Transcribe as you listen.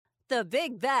the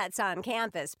Big Bets on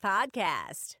Campus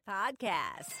podcast. All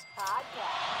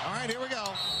right, here we go.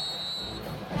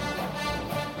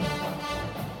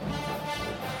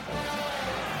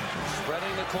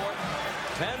 Spreading the court.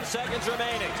 10 seconds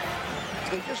remaining.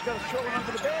 They just got to throw it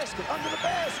under the basket.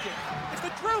 It's the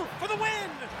truth for the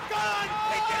win. Gone.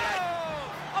 They did it.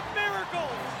 A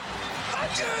miracle.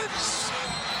 Hutchins!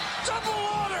 Double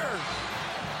order!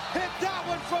 Hit that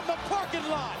one from the parking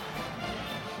lot.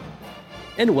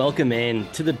 And welcome in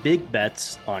to the Big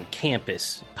Bets on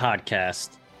Campus podcast.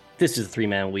 This is the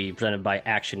three-man weave presented by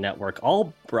Action Network,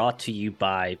 all brought to you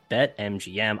by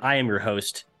BetMGM. I am your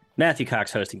host, Matthew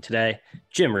Cox, hosting today.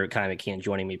 Jim Root, Kai McKeon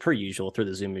joining me per usual through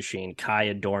the Zoom machine. Kai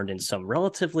adorned in some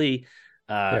relatively,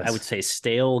 I would say,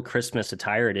 stale Christmas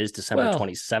attire. It is December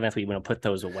 27th. We want to put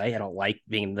those away. I don't like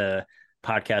being the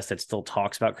podcast that still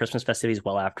talks about Christmas festivities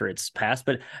well after it's passed.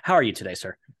 But how are you today,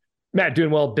 sir? Matt,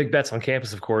 doing well. Big Bets on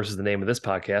Campus, of course, is the name of this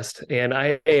podcast. And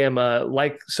I am,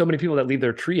 like so many people that leave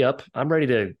their tree up, I'm ready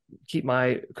to keep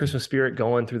my Christmas spirit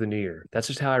going through the new year. That's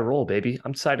just how I roll, baby.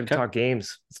 I'm excited to talk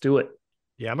games. Let's do it.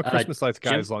 Yeah, I'm a Christmas lights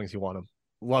guy Jim? as long as you want them.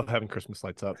 Love having Christmas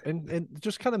lights up and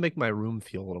just kind of make my room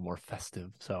feel a little more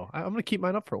festive. So I'm going to keep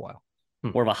mine up for a while.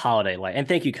 More of a holiday light. And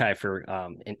thank you, Kai, for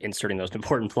inserting those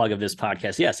important plug of this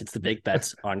podcast. Yes, it's the Big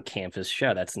Bets on Campus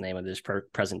show. That's the name of this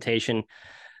presentation.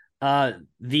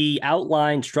 The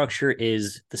outline structure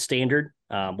is the standard.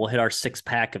 We'll hit our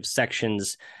 6-pack of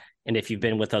sections. And if you've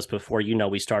been with us before, you know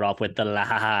we start off with the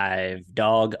live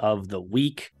dog of the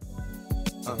week.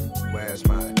 Where's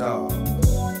my dog?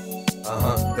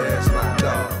 There's my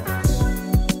dog.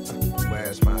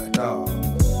 Where's my dog?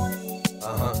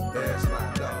 There's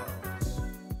my dog.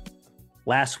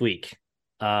 Last week,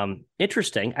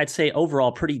 interesting. I'd say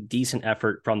overall pretty decent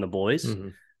effort from the boys.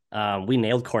 We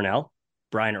nailed Cornell.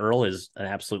 Brian Earl is an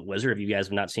absolute wizard. If you guys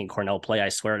have not seen Cornell play, I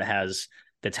swear it has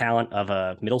the talent of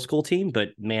a middle school team, but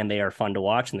man, they are fun to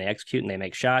watch and they execute and they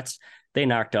make shots. They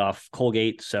knocked off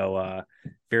Colgate. So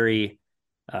very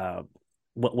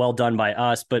well done by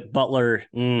us, but Butler,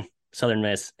 Southern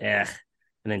Miss, and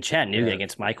then Chattanooga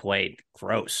against Mike Wade,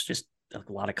 gross. Just a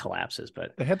lot of collapses,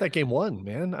 but they had that game won,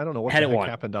 man. I don't know what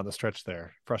happened down the stretch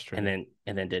there. Frustrating.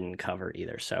 And then didn't cover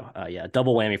either. So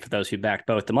double whammy for those who backed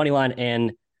both the money line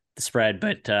and the spread.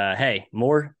 But hey,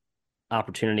 more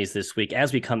opportunities this week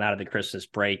as we come out of the Christmas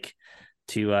break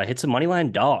to hit some money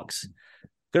line dogs.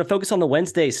 Going to focus on the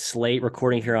Wednesday slate,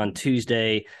 recording here on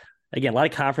Tuesday. Again, a lot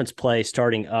of conference play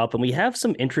starting up, and we have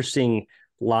some interesting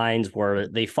lines where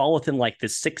they fall within like the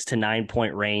 6 to 9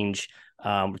 point range.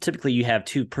 Typically, you have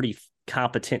two pretty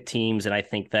competent teams, and I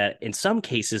think that in some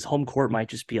cases, home court might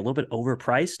just be a little bit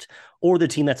overpriced, or the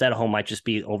team that's at home might just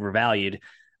be overvalued.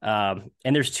 And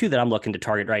there's two that I'm looking to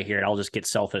target right here, and I'll just get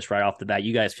selfish right off the bat.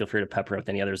 You guys feel free to pepper with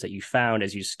any others that you found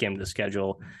as you skimmed the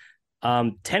schedule.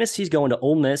 Tennessee's going to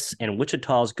Ole Miss, and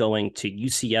Wichita's going to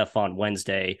UCF on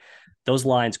Wednesday. Those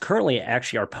lines currently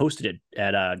actually are posted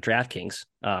at DraftKings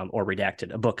or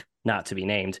redacted, a book not to be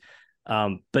named.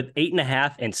 But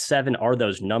 8.5 and 7 are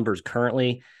those numbers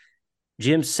currently.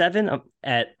 Jim, 7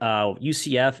 at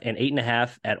UCF and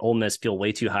 8.5 at Ole Miss feel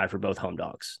way too high for both home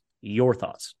dogs. Your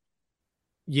thoughts?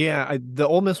 Yeah, the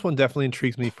Ole Miss one definitely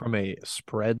intrigues me from a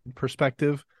spread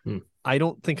perspective. I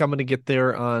don't think I'm going to get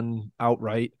there on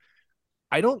outright.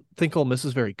 I don't think Ole Miss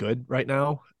is very good right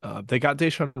now. They got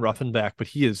Deshaun Ruffin back, but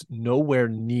he is nowhere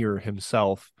near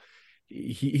himself.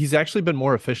 He's actually been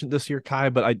more efficient this year, Kai,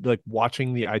 but I like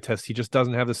watching the eye test. He just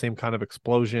doesn't have the same kind of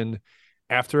explosion.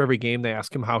 After every game, they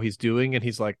ask him how he's doing, and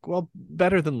he's like, well,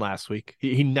 better than last week.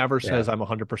 He never says I'm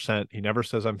 100%. He never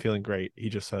says I'm feeling great. He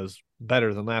just says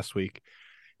better than last week.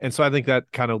 And so I think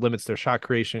that kind of limits their shot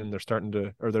creation.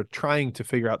 They're trying to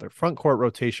figure out their front court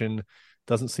rotation.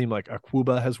 Doesn't seem like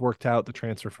Akuba has worked out, the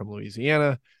transfer from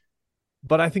Louisiana.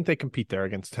 But I think they compete there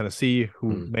against Tennessee, who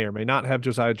may or may not have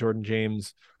Josiah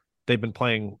Jordan-James. They've been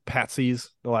playing patsies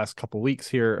the last couple of weeks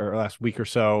here, or last week or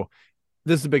so.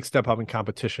 This is a big step up in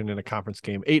competition in a conference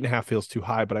game. 8.5 feels too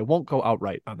high, but I won't go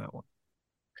outright on that one.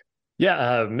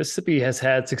 Yeah, Mississippi has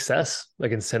had success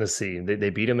against Tennessee. They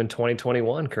beat him in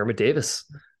 2021, Kermit Davis.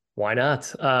 Why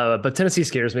not? But Tennessee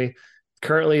scares me.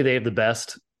 Currently, they have the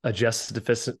best adjusted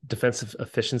defensive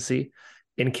efficiency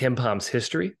in KenPom's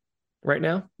history right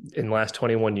now. In the last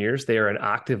 21 years, they are an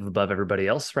octave above everybody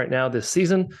else right now this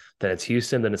season. Then it's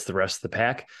Houston, then it's the rest of the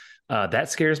pack.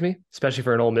 That scares me, especially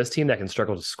for an Ole Miss team that can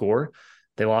struggle to score.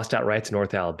 They lost outright to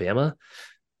North Alabama.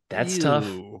 That's tough.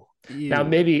 Now,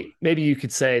 maybe you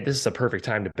could say this is a perfect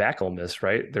time to back Ole Miss,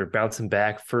 right? They're bouncing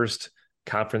back first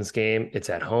conference game. It's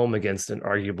at home against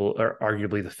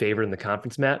arguably the favorite in the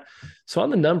conference, Matt. So on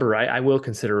the number, I will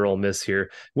consider Ole Miss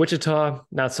here. Wichita,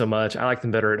 not so much. I like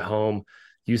them better at home.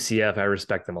 UCF, I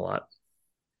respect them a lot.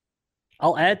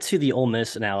 I'll add to the Ole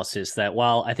Miss analysis that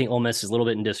while I think Ole Miss is a little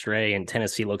bit in disarray and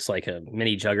Tennessee looks like a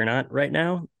mini juggernaut right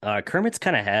now, Kermit's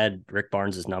kind of had Rick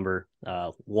Barnes' number.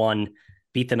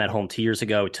 Beat them at home 2 years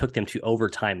ago, took them to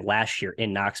overtime last year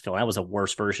in Knoxville. That was a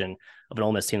worse version of an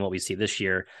Ole Miss team than what we see this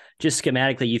year. Just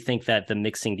schematically, you think that the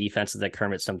mixing defenses that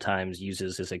Kermit sometimes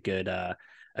uses is a good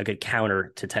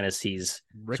counter to Tennessee's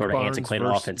Rick sort of Barnes antiquated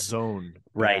offense. Zone.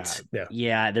 Right. Yeah.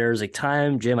 Yeah. There's a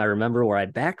time, Jim, I remember where I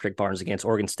backed Rick Barnes against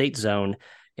Oregon State zone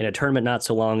in a tournament not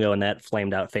so long ago, and that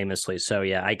flamed out famously. So,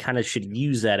 yeah, I kind of should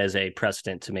use that as a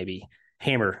precedent to maybe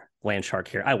hammer Landshark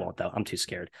here. I won't, though. I'm too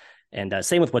scared. And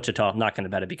same with Wichita. I'm not going to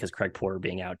bet it because Craig Porter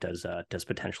being out does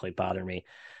potentially bother me.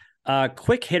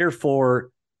 Quick hitter for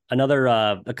another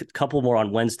a couple more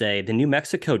on Wednesday. The New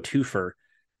Mexico twofer.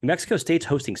 New Mexico State's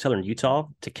hosting Southern Utah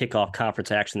to kick off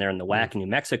conference action there in the WAC, and New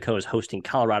Mexico is hosting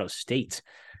Colorado State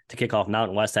to kick off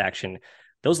Mountain West action.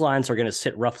 Those lines are going to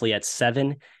sit roughly at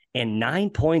 7 and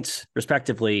 9 points,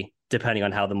 respectively, depending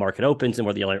on how the market opens and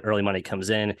where the early money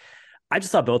comes in. I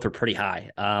just thought both were pretty high.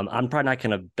 I'm probably not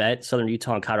going to bet Southern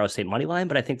Utah and Colorado State money line,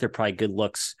 but I think they're probably good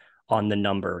looks on the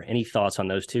number. Any thoughts on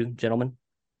those two, gentlemen?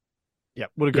 Yeah,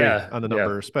 would agree on the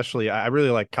number, especially I really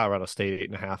like Colorado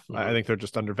State 8.5. Mm-hmm. I think they're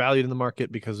just undervalued in the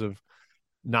market because of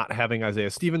not having Isaiah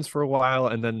Stevens for a while.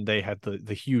 And then they had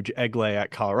the huge egg lay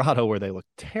at Colorado where they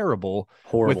looked horrible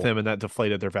with him, and that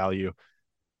deflated their value.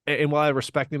 And while I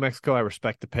respect New Mexico, I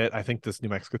respect the Pitt. I think this New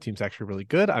Mexico team's actually really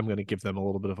good. I'm going to give them a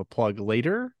little bit of a plug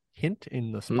later, hint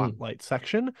in the spotlight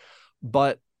section.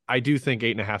 But I do think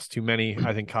 8.5 is too many.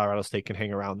 I think Colorado State can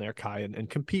hang around there, Kai, and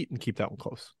compete and keep that one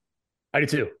close. I do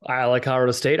too. I like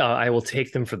Colorado State. I will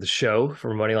take them for the show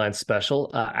for Moneyline Special.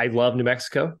 I love New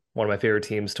Mexico, one of my favorite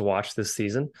teams to watch this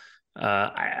season.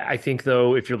 I think,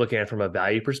 though, if you're looking at it from a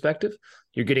value perspective,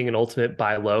 you're getting an ultimate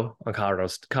buy low on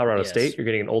Colorado State. You're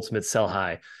getting an ultimate sell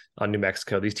high on New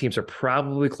Mexico. These teams are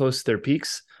probably close to their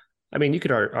peaks. I mean, you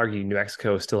could argue New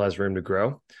Mexico still has room to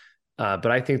grow, but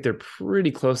I think they're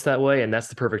pretty close that way, and that's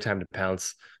the perfect time to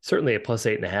pounce. Certainly at plus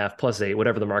 8.5, plus 8,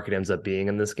 whatever the market ends up being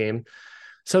in this game.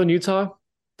 Southern Utah,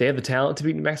 they have the talent to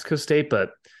beat New Mexico State, but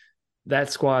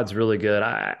that squad's really good,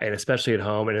 and especially at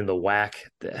home and in the WAC,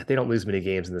 they don't lose many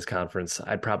games in this conference.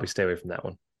 I'd probably stay away from that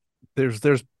one.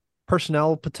 There's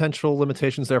personnel potential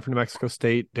limitations there for New Mexico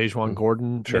State. Dejuan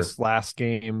Gordon missed last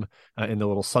game in the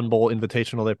little Sun Bowl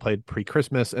Invitational they played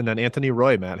pre-Christmas, and then Anthony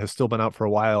Roy, Matt, has still been out for a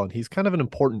while, and he's kind of an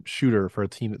important shooter for a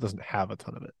team that doesn't have a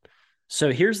ton of it. So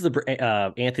here's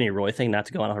the Anthony Roy thing, not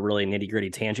to go on a really nitty-gritty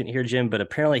tangent here, Jim, but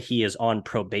apparently he is on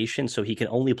probation, so he can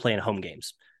only play in home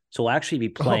games. So he'll actually be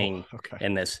playing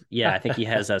in this. Yeah, I think he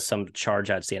has some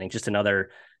charge outstanding. Just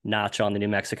another notch on the New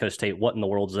Mexico State. What in the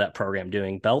world is that program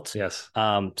doing? Belt? Yes.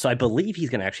 So I believe he's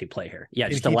going to actually play here. Yeah,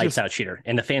 just a lights-out shooter.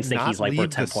 And the fans think he's like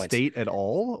worth 10 points. State at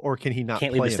all, or can he not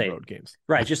Can't play leave the in state. road games?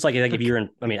 Right, just like if you're in,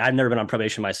 I mean, I've never been on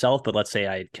probation myself, but let's say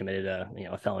I committed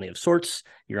a felony of sorts.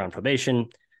 You're on probation.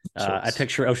 I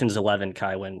picture Ocean's 11,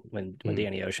 Kai, when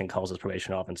Danny Ocean calls his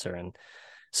probation officer. And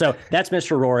so that's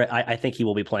Mr. Rohr. I think he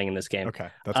will be playing in this game. Okay,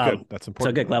 that's good. That's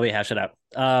important. So good. Glad we hashed it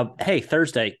out. Hey,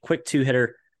 Thursday, quick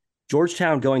two-hitter.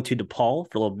 Georgetown going to DePaul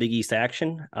for a little Big East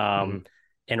action. And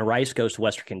Rice goes to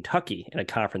Western Kentucky in a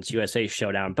Conference USA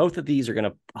showdown. Both of these are going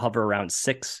to hover around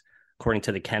 6, according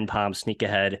to the Ken Palm sneak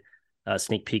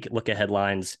peek look-ahead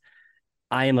lines.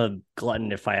 I am a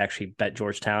glutton if I actually bet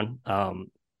Georgetown.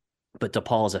 But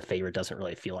DePaul as a favorite doesn't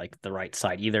really feel like the right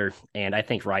side either. And I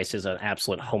think Rice is an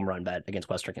absolute home run bet against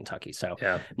Western Kentucky. So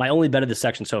my only bet of this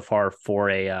section so far for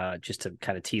just to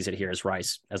kind of tease it here is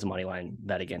Rice as a money line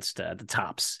bet against the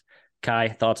tops. Kai,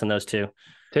 thoughts on those two?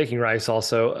 Taking Rice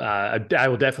also. I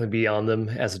will definitely be on them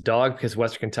as a dog because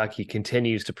Western Kentucky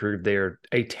continues to prove they're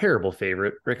a terrible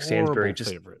favorite. Rick Stansbury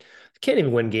can't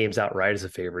even win games outright as a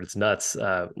favorite. It's nuts.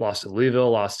 Lost to Louisville,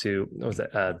 lost to, what was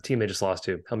that team they just lost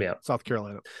to? Help me out. South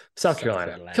Carolina. South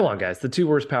Carolina. Come on, guys. The two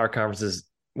worst power conferences,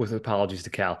 with apologies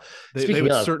to Cal. They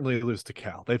would certainly lose to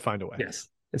Cal. They'd find a way. Yes.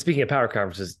 And speaking of power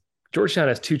conferences, Georgetown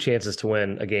has 2 chances to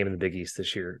win a game in the Big East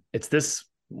this year. It's this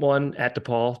one at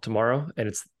DePaul tomorrow, and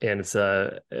it's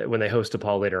when they host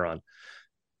DePaul later on.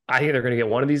 I think they're going to get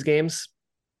one of these games.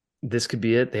 This could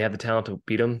be it. They have the talent to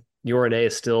beat them. Yorane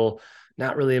is still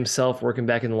not really himself, working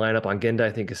back in the lineup. Ongenda,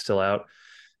 I think, is still out.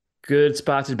 Good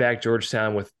spot to back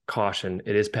Georgetown with caution.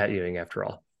 It is Pat Ewing after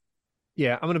all.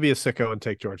 Yeah, I'm going to be a sicko and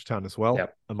take Georgetown as well.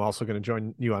 Yep. I'm also going to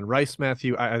join you on Rice,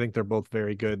 Matthew. I think they're both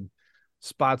very good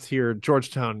spots here.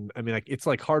 Georgetown, I mean, like, it's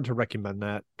like hard to recommend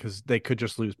that because they could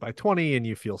just lose by 20 and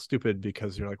you feel stupid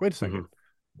because you're like, wait a second,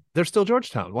 they're still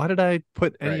Georgetown. Why did I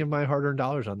put any of my hard-earned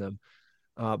dollars on them?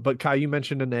 But Kai, you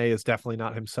mentioned Ane is definitely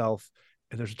not himself,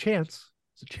 and there's a chance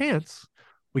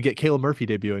we get Caleb Murphy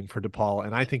debuting for DePaul,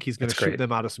 and I think he's going to shoot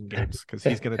them out of some games because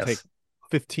he's going to take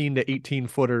 15 to 18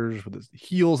 footers with his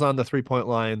heels on the 3-point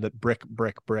line that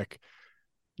brick.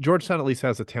 Georgetown at least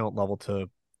has a talent level to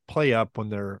play up when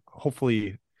they're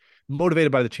hopefully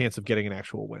motivated by the chance of getting an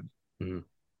actual win. Mm-hmm.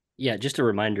 Yeah, just a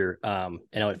reminder, I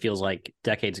know it feels like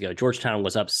decades ago, Georgetown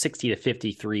was up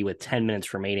 60-53 with 10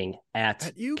 minutes remaining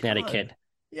at Connecticut,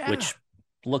 which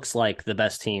looks like the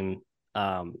best team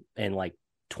in like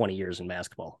 20 years in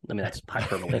basketball. I mean, that's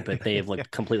hyperbole, but they have looked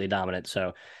completely dominant.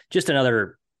 So just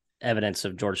another evidence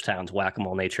of Georgetown's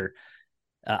whack-a-mole nature.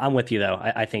 I'm with you, though.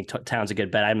 I think Town's a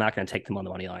good bet. I'm not going to take them on the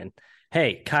money line.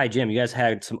 Hey, Kai, Jim, you guys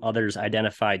had some others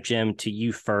identified. Jim, to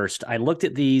you first. I looked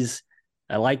at these.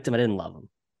 I liked them. I didn't love them.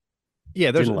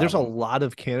 Yeah, there's a lot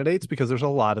of candidates because there's a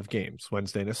lot of games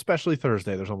Wednesday and especially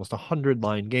Thursday. There's almost 100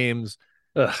 line games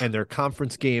and they're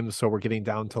conference games. So we're getting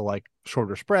down to like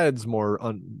shorter spreads, more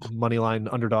money line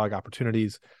underdog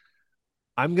opportunities.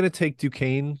 I'm going to take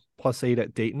Duquesne +8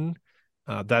 at Dayton.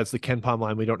 That's the KenPom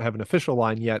line. We don't have an official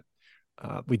line yet.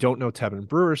 We don't know Tevin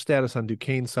Brewer's status on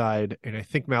Duquesne's side. And I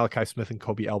think Malachi Smith and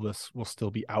Kobe Elvis will still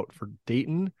be out for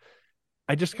Dayton.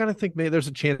 I just kind of think maybe there's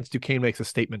a chance Duquesne makes a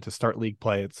statement to start league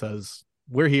play. It says,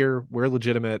 we're here, we're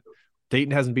legitimate.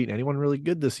 Dayton hasn't beaten anyone really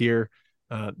good this year.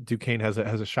 Duquesne has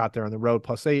a shot there on the road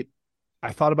 +8.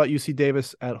 I thought about UC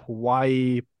Davis at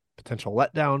Hawaii, potential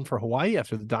letdown for Hawaii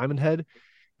after the Diamond Head,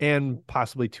 and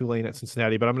possibly Tulane at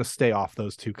Cincinnati, but I'm going to stay off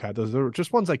those two, Kai. Those are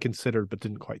just ones I considered but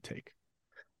didn't quite take.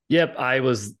 Yep, I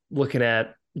was looking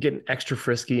at getting extra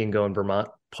frisky and going Vermont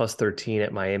 +13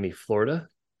 at Miami, Florida.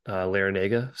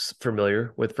 Larinaga,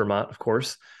 familiar with Vermont, of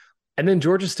course. And then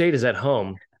Georgia State is at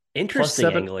home. Interesting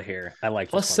angle here. I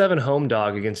like +7 home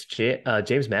dog against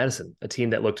James Madison, a team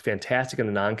that looked fantastic in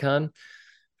the non-con.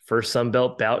 First Sun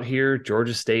Belt bout here.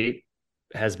 Georgia State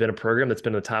has been a program that's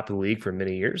been at the top of the league for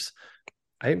many years.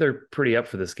 I think they're pretty up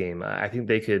for this game. I think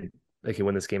they could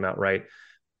win this game outright.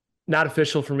 Not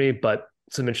official for me, but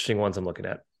some interesting ones I'm looking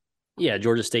at. Yeah,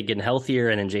 Georgia State getting healthier,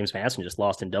 and then James Madison just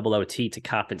lost in double OT to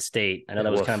Coppin State. I know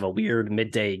that was kind of a weird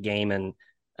midday game, and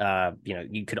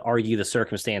you could argue the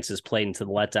circumstances played into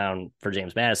the letdown for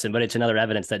James Madison, but it's another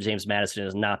evidence that James Madison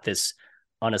is not this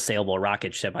unassailable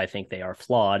rocket ship. I think they are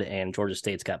flawed, and Georgia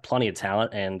State's got plenty of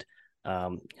talent, and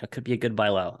it could be a good buy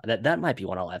low. That might be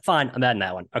one I'll add. Fine, I'm adding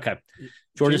that one. Okay,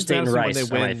 Georgia State and Rice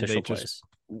are my official plays.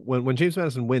 When James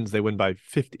Madison wins, they win by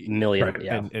 50 million. Right?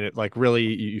 Yeah. And it like really,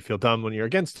 you feel dumb when you're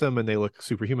against them and they look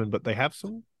superhuman, but they have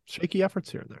some shaky efforts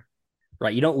here and there.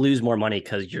 Right. You don't lose more money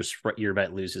because your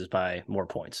bet loses by more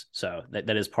points. So that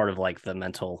is part of like the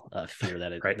mental fear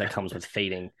that comes with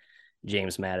fading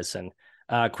James Madison.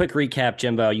 Quick recap,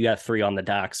 Jimbo, you got 3 on the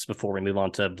docks before we move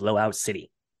on to Blowout City.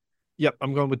 Yep.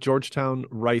 I'm going with Georgetown,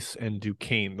 Rice, and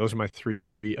Duquesne. Those are my 3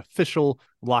 official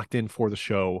locked in for the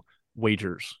show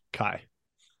wagers. Kai.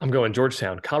 I'm going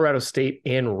Georgetown, Colorado State,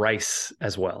 and Rice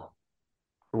as well.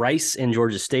 Rice and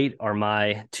Georgia State are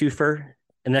my twofer,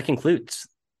 and that concludes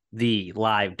the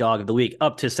live dog of the week.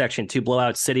 Up to section 2,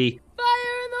 Blowout City.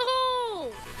 Fire in the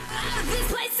hole!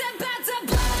 This place is about to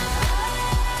blow!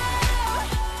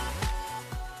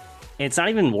 It's not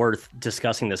even worth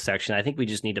discussing this section. I think we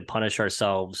just need to punish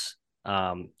ourselves,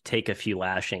 take a few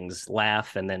lashings,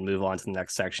 laugh, and then move on to the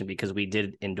next section because we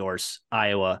did endorse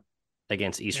Iowa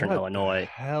against Eastern Illinois. What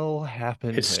the hell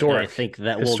happened? Historic. I think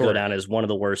that will go down as one of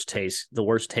the worst takes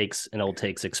and old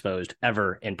takes exposed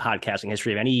ever in podcasting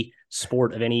history of any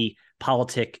sport, of any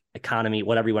politic, economy,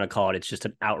 whatever you want to call it. It's just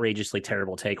an outrageously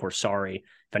terrible take. We're sorry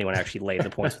if anyone actually laid the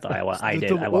points with Iowa. I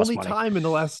did. I lost money. The only time in the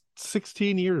last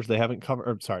 16 years they haven't covered,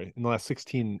 in the last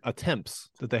 16 attempts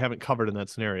that they haven't covered in that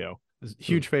scenario.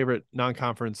 Huge favorite,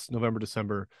 non-conference, November,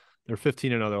 December. They're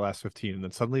 15-0 their last 15, and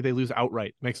then suddenly they lose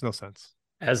outright. Makes no sense.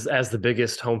 As the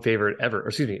biggest home favorite ever,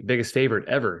 biggest favorite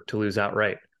ever to lose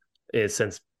outright is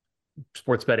since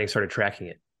sports betting started tracking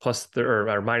it. Or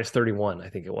 -31, I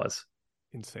think it was.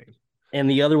 Insane. And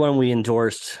the other one we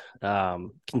endorsed,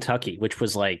 Kentucky, which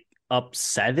was like up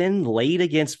 7 late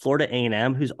against Florida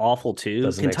A&M, who's awful too.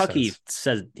 Doesn't Kentucky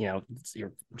says,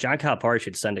 John Calipari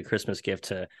should send a Christmas gift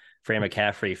to Fran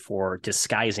McCaffrey for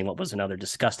disguising what was another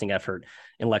disgusting effort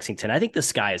in Lexington. I think the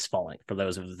sky is falling for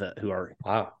those who are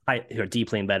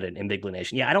deeply embedded in Big Blue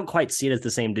Nation. Yeah, I don't quite see it as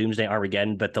the same doomsday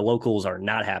Armageddon, but the locals are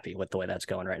not happy with the way that's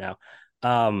going right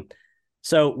now.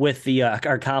 So with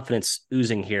our confidence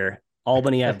oozing here,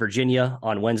 Albany at Virginia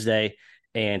on Wednesday,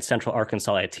 and Central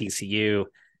Arkansas at TCU.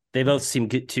 They both seem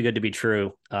too good to be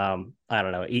true. I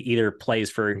don't know. Either plays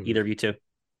for either of you two.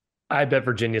 I bet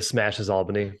Virginia smashes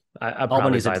Albany. I'll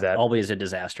probably buy that. Albany is a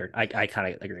disaster. I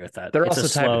kind of agree with that. They're it's also a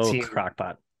the type of slow team,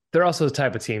 crockpot. They're also the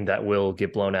type of team that will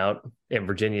get blown out, and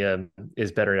Virginia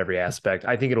is better in every aspect.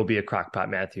 I think it'll be a crockpot,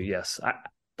 Matthew. Yes.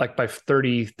 Like by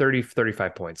 30,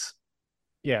 35 points.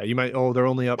 Yeah, you might. They're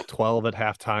only up 12 at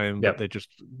halftime, but they just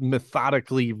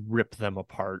methodically rip them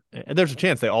apart. And there's a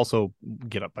chance they also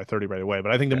get up by 30 right away.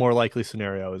 But I think the more likely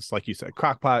scenario is, like you said,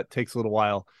 crockpot takes a little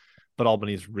while, but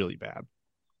Albany's really bad.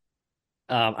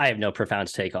 I have no profound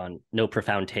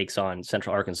takes on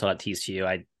Central Arkansas at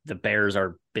TCU. The Bears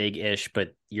are big-ish, but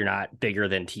you're not bigger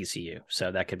than TCU,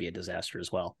 so that could be a disaster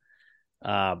as well.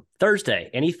 Thursday,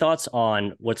 any thoughts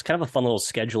on what's kind of a fun little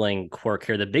scheduling quirk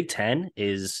here? The Big Ten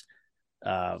is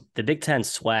the Big Ten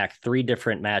SWAC, 3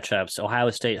 different matchups.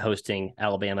 Ohio State hosting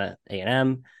Alabama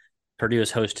A&M. Purdue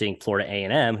is hosting Florida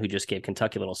A&M, who just gave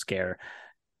Kentucky a little scare.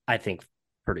 I think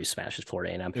Purdue smashes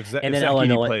Florida A&M. And then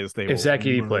Illinois if Zach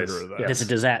Edey plays, it's a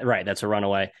disaster. Right, that's a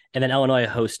runaway. And then Illinois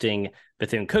hosting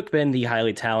Bethune-Cookman, the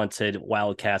highly talented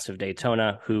Wildcats of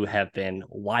Daytona, who have been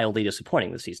wildly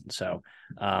disappointing this season. So,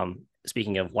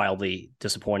 speaking of wildly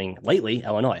disappointing lately,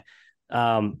 Illinois.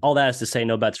 All that is to say,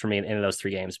 no bets for me in any of those 3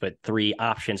 games, but 3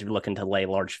 options if you're looking to lay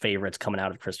large favorites coming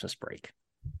out of Christmas break.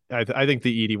 I think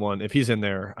the Edey one, if he's in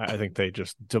there, I think they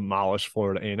just demolish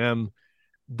Florida A&M.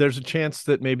 There's a chance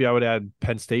that maybe I would add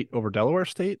Penn State over Delaware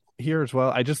State here as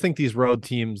well. I just think these road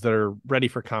teams that are ready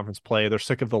for conference play, they're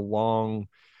sick of the long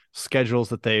schedules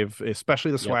that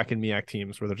especially the SWAC and MEAC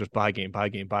teams where they're just buy game,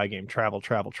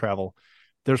 travel.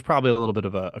 There's probably a little bit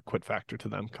of a quit factor to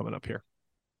them coming up here.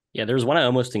 Yeah, there's one I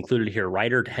almost included here.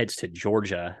 Ryder heads to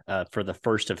Georgia for the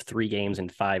first of 3 games in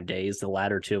 5 days, the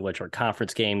latter 2 of which are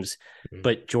conference games. Mm-hmm.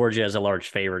 But Georgia as a large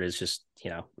favorite is just,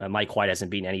 Mike White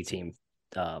hasn't beaten any team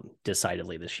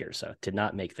decidedly this year, so did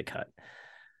not make the cut.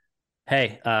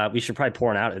 Hey, we should probably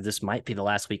pour it out. This might be the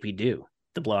last week we do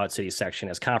the Blowout City section,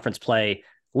 as conference play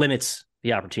limits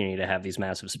the opportunity to have these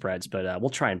massive spreads, but we'll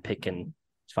try and pick and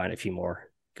find a few more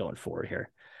going forward here.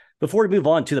 Before we move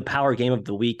on to the power game of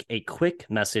the week, a quick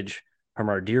message from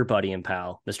our dear buddy and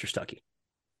pal, Mr. Stuckey.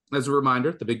 As a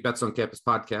reminder, the Big Bets on Campus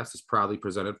podcast is proudly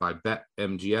presented by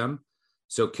BetMGM.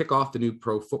 So kick off the new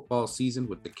pro football season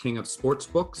with the king of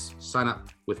sportsbooks. Sign up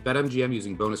with BetMGM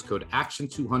using bonus code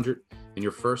ACTION200, and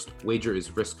your first wager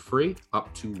is risk-free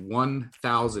up to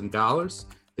 $1,000.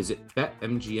 Visit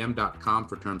betmgm.com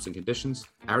for terms and conditions.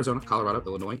 Arizona, Colorado,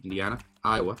 Illinois, Indiana,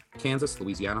 Iowa, Kansas,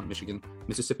 Louisiana, Michigan,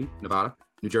 Mississippi, Nevada,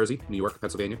 New Jersey, New York,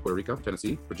 Pennsylvania, Puerto Rico,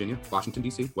 Tennessee, Virginia, Washington,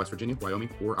 D.C., West Virginia, Wyoming,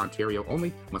 or Ontario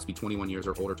only. Must be 21 years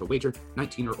or older to wager,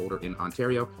 19 or older in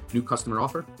Ontario. New customer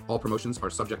offer. All promotions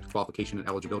are subject to qualification and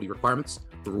eligibility requirements.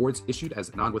 Rewards issued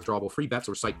as non-withdrawable free bets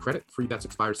or site credit. Free bets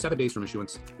expire 7 days from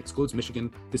issuance. Excludes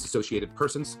Michigan disassociated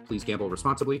persons. Please gamble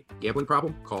responsibly. Gambling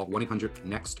problem? Call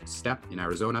 1-800-NEXT-STEP in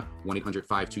Arizona,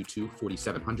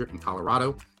 1-800-522-4700 in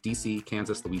Colorado, D.C.,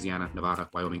 Kansas, Louisiana, Nevada,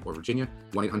 Wyoming, or Virginia,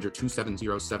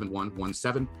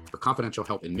 1-800-270-7117 for confidential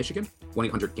help in Michigan,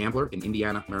 1-800-GAMBLER in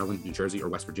Indiana, Maryland, New Jersey, or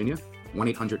West Virginia,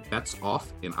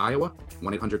 1-800-BETS-OFF in Iowa,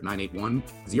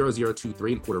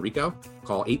 1-800-981-0023 in Puerto Rico,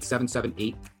 call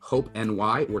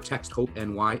 877-8-HOPE-NY or text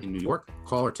HOPE-NY in New York,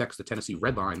 call or text the Tennessee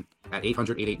Red Line at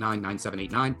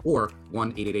 800-889-9789 or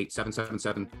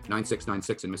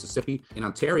 1-888-777-9696 in Mississippi. In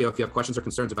Ontario, if you have questions or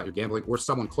concerns about your gambling or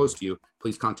someone close to you,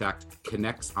 please contact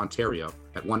Connects Ontario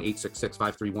at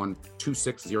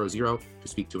 1-866-531-2600 to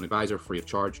speak to an advisor free of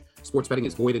charge. Sports betting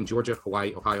is void in Georgia,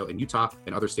 Hawaii, Ohio, and Utah,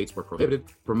 and other states where prohibited.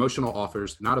 Promotional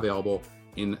offers not available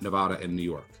in Nevada and New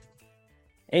York.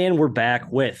 And we're back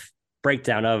with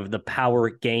breakdown of the power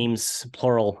games,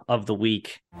 plural, of the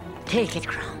week. Take it,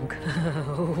 Kronk.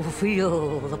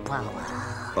 Feel the power.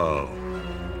 Oh,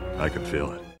 I can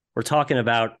feel it. We're talking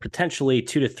about potentially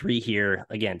 2 to 3 here.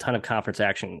 Again, ton of conference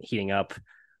action heating up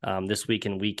this week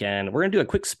and weekend. We're going to do a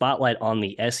quick spotlight on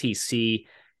the SEC.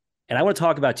 And I want to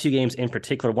talk about 2 games in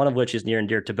particular, one of which is near and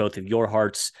dear to both of your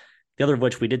hearts. The other of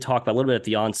which we did talk about a little bit at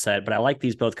the onset, but I like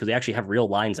these both because they actually have real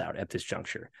lines out at this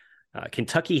juncture.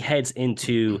 Kentucky heads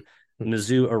into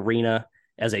Mizzou Arena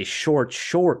as a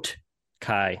short,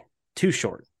 Kai, too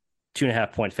short,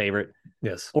 2.5 point favorite.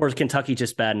 Yes. Or is Kentucky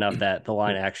just bad enough that the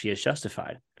line actually is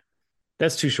justified?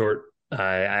 That's too short.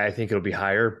 I think it'll be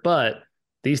higher, but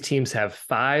these teams have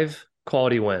 5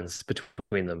 quality wins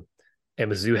between them,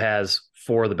 and Mizzou has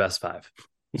 4 of the best 5.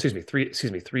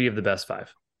 Three of the best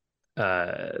 5.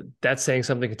 That's saying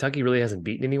something. Kentucky really hasn't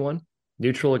beaten anyone.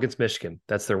 Neutral against Michigan.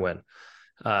 That's their win.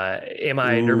 Am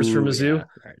I nervous for Mizzou? Yeah.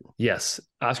 Right. Yes.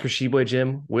 Oscar Tshiebwe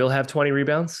Jim will have 20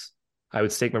 rebounds. I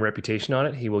would stake my reputation on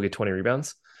it. He will get 20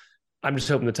 rebounds. I'm just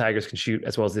hoping the Tigers can shoot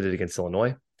as well as they did against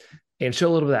Illinois and show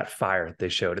a little bit of that fire they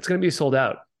showed. It's going to be sold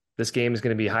out. This game is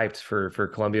going to be hyped for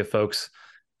Columbia folks.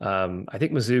 I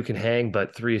think Mizzou can hang,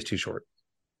 but 3 is too short.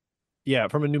 Yeah,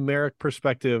 from a numeric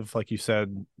perspective, like you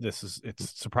said,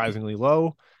 it's surprisingly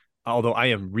low. Although I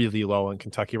am really low on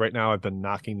Kentucky right now. I've been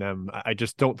knocking them. I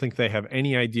just don't think they have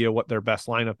any idea what their best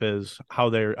lineup is, how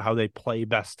they play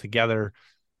best together.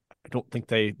 I don't think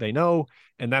they know,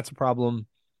 and that's a problem.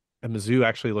 And Mizzou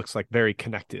actually looks like very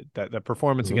connected. That the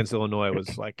performance against Illinois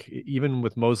was like, even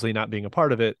with Mosley not being a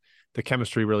part of it, the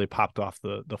chemistry really popped off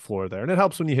the floor there. And it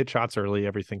helps when you hit shots early.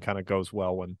 Everything kind of goes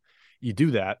well when you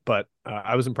do that. But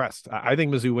I was impressed. I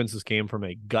think Mizzou wins this game from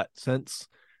a gut sense.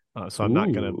 So I'm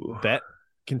not going to bet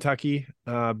Kentucky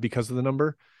because of the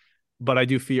number. But I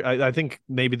do fear, I think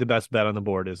maybe the best bet on the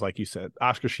board is, like you said,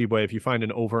 Oscar Tshiebwe. If you find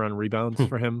an over on rebounds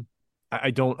for him,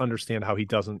 I don't understand how he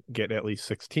doesn't get at least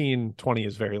 16. 20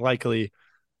 is very likely.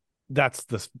 That's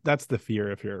the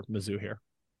fear if you're Mizzou here.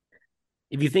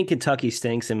 If you think Kentucky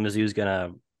stinks and Mizzou's going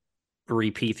to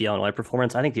repeat the Illinois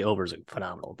performance, I think the over is a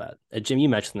phenomenal bet. Jim, you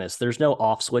mentioned this. There's no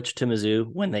off switch to Mizzou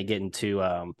when they get into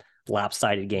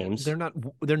lopsided games.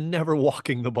 They're never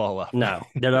walking the ball up. No,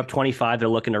 they're up 25. They're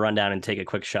looking to run down and take a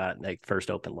quick shot, like first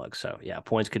open look. So yeah,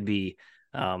 points could be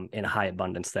in high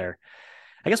abundance there.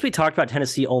 I guess we talked about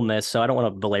Tennessee, Ole Miss, so I don't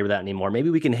want to belabor that anymore. Maybe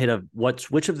we can hit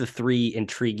which of the 3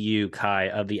 intrigue you, Kai,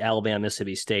 of the Alabama,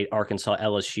 Mississippi State, Arkansas,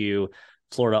 LSU,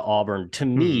 Florida, Auburn. To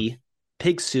me,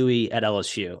 Pig Suey at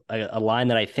LSU, a line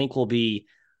that I think will be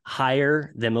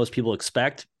higher than most people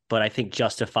expect, but I think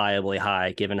justifiably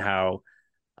high given how,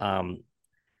 I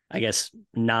guess,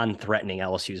 non-threatening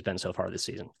LSU has been so far this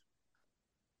season.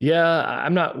 Yeah,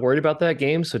 I'm not worried about that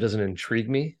game, so it doesn't intrigue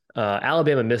me.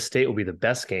 Alabama, Miss State will be the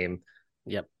best game.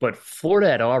 Yep. But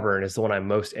Florida at Auburn is the one I'm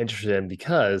most interested in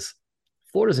because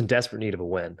Florida's in desperate need of a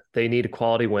win. They need a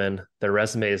quality win. Their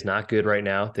resume is not good right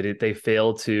now. They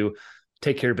failed to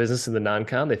take care of business in the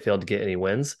non-con. They failed to get any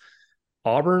wins.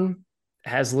 Auburn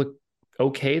has looked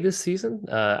okay this season.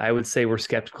 I would say we're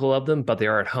skeptical of them, but they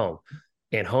are at home.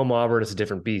 And home Auburn is a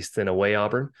different beast than away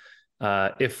Auburn.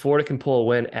 If Florida can pull a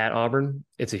win at Auburn,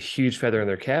 it's a huge feather in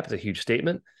their cap. It's a huge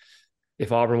statement.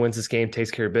 If Auburn wins this game,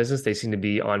 takes care of business, they seem to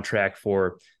be on track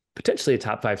for potentially a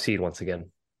top 5 seed once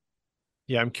again.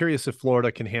 Yeah, I'm curious if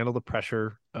Florida can handle the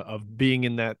pressure of being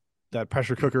in that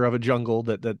pressure cooker of a jungle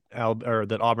that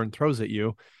Auburn throws at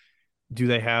you. Do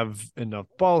they have enough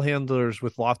ball handlers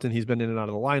with Lofton? He's been in and out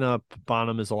of the lineup.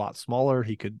 Bonham is a lot smaller.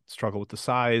 He could struggle with the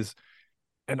size.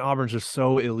 And Auburn's just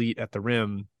so elite at the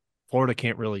rim. Florida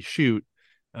can't really shoot.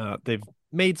 They've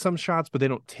made some shots, but they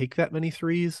don't take that many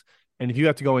threes. And if you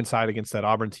have to go inside against that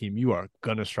Auburn team, you are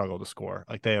going to struggle to score.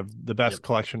 Like, they have the best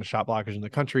collection of shot blockers in the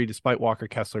country, despite Walker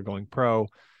Kessler going pro.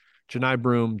 Janai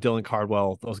Broome, Dylan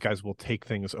Cardwell, those guys will take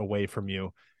things away from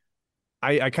you.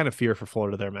 I kind of fear for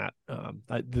Florida there, Matt.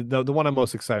 The one I'm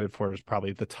most excited for is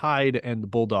probably the Tide and the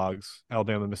Bulldogs,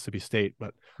 Alabama, Mississippi State.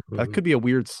 But that could be a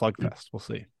weird slugfest. We'll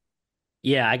see.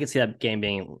 Yeah, I could see that game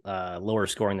being lower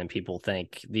scoring than people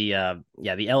think. The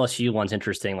LSU one's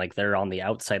interesting. Like, they're on the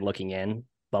outside looking in.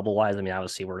 Bubble wise, I mean,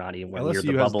 obviously we're not even near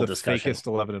the bubble discussion. Fakest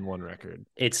 11-1 record.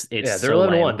 It's they're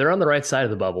 11-1. They're on the right side of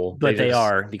the bubble, but they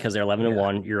are because they're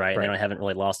 11-1. You're right. They haven't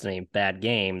really lost any bad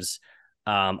games.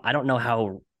 I don't know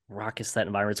how raucous that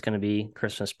environment's going to be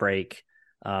Christmas break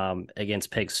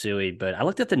against Pig Suey, but I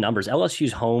looked at the numbers.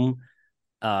 LSU's home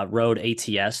road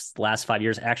ATS the last 5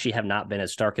 years actually have not been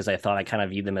as stark as I thought. I kind of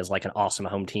viewed them as like an awesome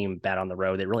home team, bad on the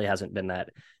road. It really hasn't been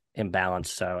that imbalance.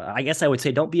 So I guess I would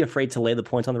say don't be afraid to lay the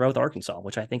points on the road with Arkansas,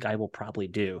 which I think I will probably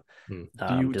do.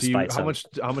 How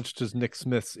much does Nick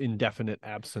Smith's indefinite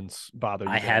absence bother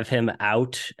you? I have him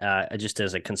out just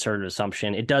as a conservative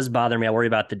assumption. It does bother me. I worry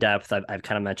about the depth. I've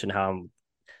kind of mentioned how I'm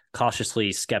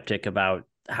cautiously skeptic about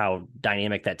how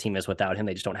dynamic that team is without him.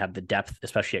 They just don't have the depth,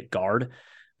 especially at guard.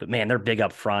 But man, they're big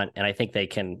up front, and I think they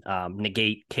can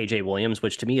negate KJ Williams,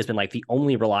 which to me has been like the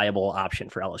only reliable option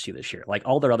for LSU this year. Like,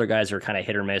 all their other guys are kind of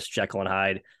hit or miss, Jekyll and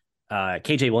Hyde.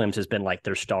 KJ Williams has been like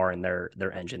their star and their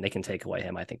engine. They can take away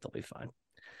him. I think they'll be fine.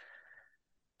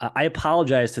 I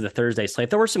apologize to the Thursday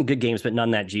slate. There were some good games, but none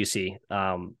that juicy.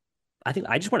 I think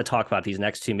I just want to talk about these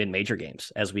next 2 mid-major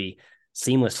games as we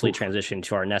seamlessly transition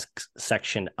to our next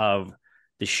section of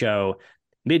the show.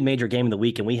 Mid-major game of the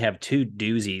week, and we have 2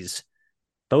 doozies,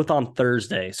 both on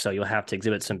Thursday, so you'll have to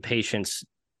exhibit some patience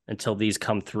until these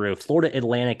come through. Florida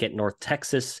Atlantic at North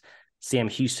Texas, Sam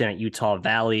Houston at Utah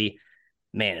Valley.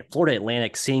 Man, Florida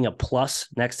Atlantic seeing a plus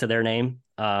next to their name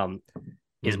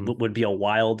would be a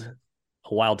wild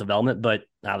development. But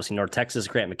obviously North Texas,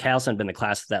 Grant McCallison, been the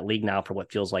class of that league now for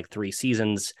what feels like 3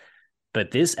 seasons.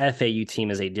 But this FAU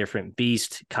team is a different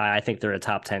beast. Kai, I think they're a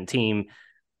top 10 team.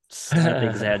 Slightly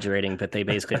exaggerating, but they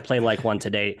basically play like one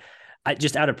today. I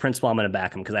just out of principle, I'm going to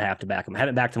back them because I have to back them. I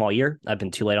haven't backed them all year. I've been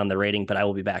too late on the rating, but I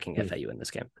will be backing FAU in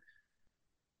this game.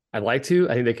 I'd like to.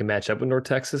 I think they can match up with North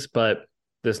Texas, but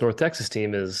this North Texas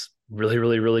team is really,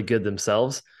 really, really good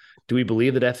themselves. Do we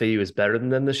believe that FAU is better than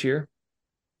them this year?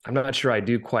 I'm not sure I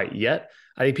do quite yet.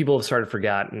 I think people have started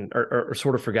forgotten or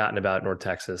sort of forgotten about North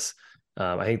Texas.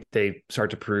 I think they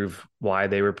start to prove why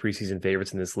they were preseason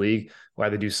favorites in this league, why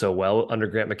they do so well under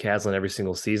Grant McCasland every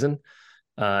single season.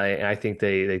 And I think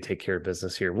they take care of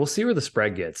business here. We'll see where the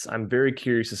spread gets. I'm very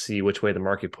curious to see which way the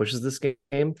market pushes this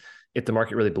game. If the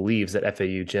market really believes that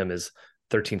FAU Jim is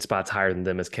 13 spots higher than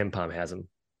them as KenPom has them.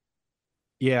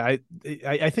 Yeah,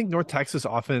 I think North Texas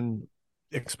often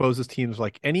exposes teams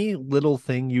like any little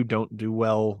thing you don't do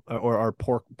well or are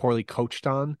poorly coached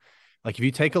on. Like if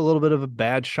you take a little bit of a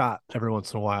bad shot every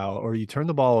once in a while, or you turn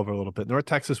the ball over a little bit, North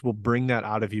Texas will bring that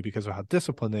out of you because of how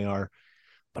disciplined they are.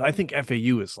 But I think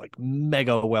FAU is like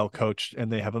mega well coached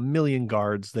and they have a million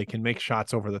guards. They can make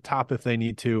shots over the top if they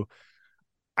need to.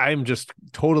 I'm just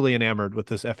totally enamored with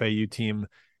this FAU team.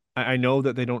 I know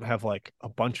that they don't have like a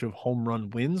bunch of home run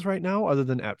wins right now, other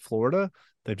than at Florida.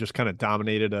 They've just kind of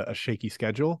dominated a shaky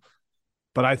schedule.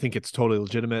 But I think it's totally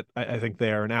legitimate. I think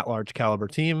they are an at-large caliber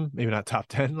team, maybe not top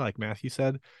 10, like Matthew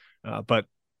said. But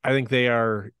I think they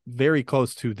are very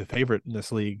close to the favorite in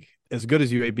this league, as good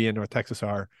as UAB and North Texas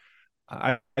are.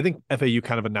 I think FAU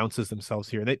kind of announces themselves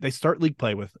here. They start league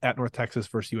play with at North Texas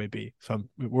versus UAB. So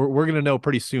we're going to know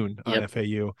pretty soon on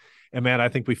FAU. And, man, I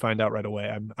think we find out right away.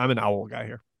 I'm an Owl guy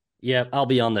here. Yeah, I'll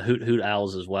be on the Hoot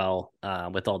Owls as well.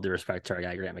 With all due respect to our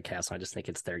guy Grant McCasland, I just think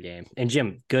it's their game. And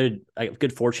Jim, good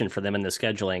fortune for them in the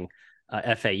scheduling.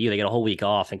 FAU, they get a whole week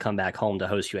off and come back home to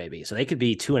host UAB, so they could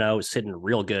be 2-0, sitting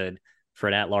real good for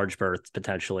an at-large berth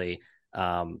potentially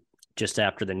just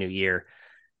after the new year.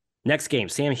 Next game,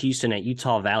 Sam Houston at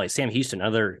Utah Valley. Sam Houston,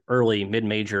 another early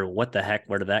mid-major. What the heck?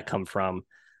 Where did that come from?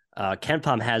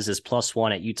 KenPom has this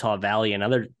 +1 at Utah Valley.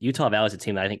 Utah Valley is a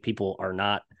team that I think people are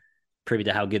not privy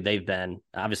to how good they've been.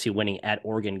 Obviously, winning at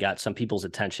Oregon got some people's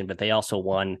attention, but they also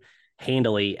won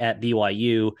handily at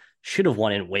BYU. Should have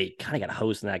won in Wake. Kind of got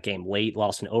hosed in that game late,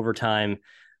 lost in overtime.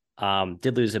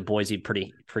 Did lose at Boise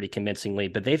pretty convincingly,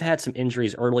 but they've had some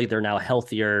injuries early. They're now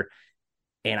healthier.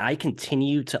 And I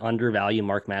continue to undervalue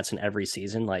Mark Madsen every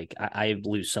season. Like I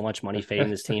lose so much money fading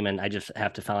this team, and I just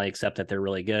have to finally accept that they're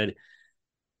really good.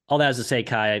 All that is to say,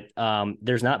 Kai,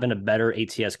 there's not been a better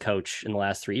ATS coach in the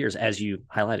last 3 years, as you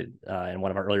highlighted in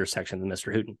one of our earlier sections than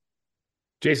Mr. Hooten.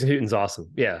 Jason Hooten's awesome.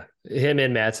 Yeah. Him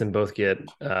and Madsen both get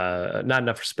not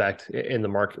enough respect in the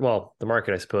market. Well, the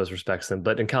market, I suppose, respects them,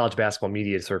 but in college basketball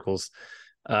media circles,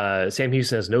 Sam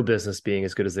Houston has no business being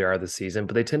as good as they are this season,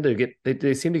 but they tend to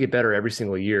they seem to get better every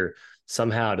single year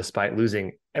somehow, despite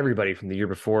losing everybody from the year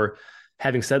before.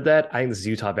 Having said that, I think this is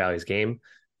Utah Valley's game.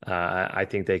 I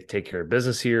think they take care of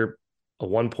business here. A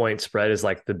 1-point spread is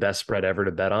like the best spread ever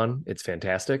to bet on. It's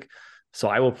fantastic. So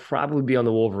I will probably be on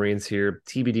the Wolverines here.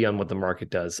 TBD on what the market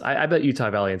does. I bet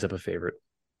Utah Valley ends up a favorite.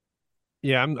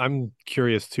 Yeah, I'm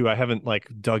curious too. I haven't like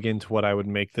dug into what I would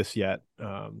make this yet.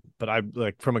 But I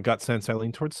like from a gut sense, I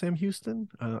lean towards Sam Houston.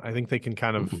 I think they can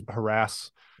kind of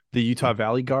harass the Utah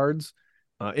Valley guards.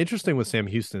 Interesting with Sam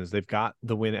Houston is they've got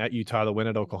the win at Utah, the win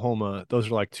at Oklahoma. Those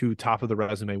are like two top of the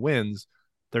resume wins.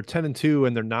 They're 10-2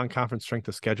 and their non-conference strength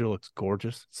of schedule looks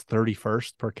gorgeous. It's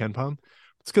 31st per KenPom.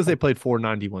 It's because they played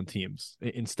 491 teams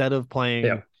instead of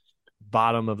playing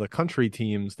bottom of the country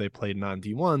teams. They played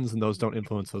non-D1s, and those don't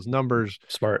influence those numbers.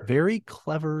 Smart, very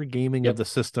clever gaming of the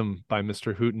system by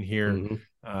Mr. Hooten here.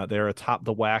 They're atop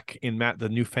the WAC in the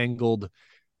newfangled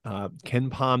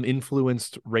KenPom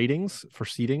influenced ratings for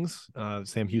seedings.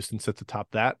 Sam Houston sits atop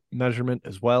that measurement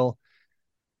as well.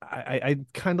 I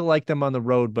kind of like them on the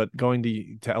road, but going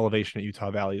to elevation at Utah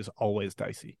Valley is always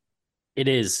dicey. It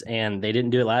is, and they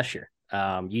didn't do it last year.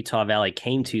 Utah Valley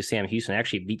came to Sam Houston,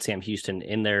 actually beat Sam Houston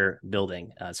in their building.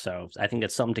 So I think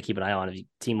that's something to keep an eye on. A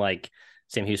team like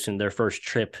Sam Houston, their first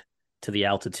trip to the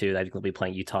altitude, I think they'll be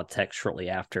playing Utah Tech shortly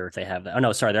after if they have that. Oh,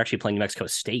 no, sorry. They're actually playing New Mexico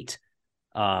State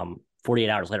 48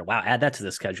 hours later. Wow, add that to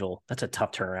the schedule. That's a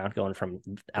tough turnaround going from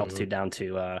altitude down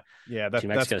to that's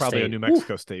probably State. A New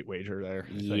Mexico State wager there.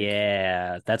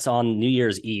 Yeah, that's on New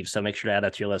Year's Eve. So make sure to add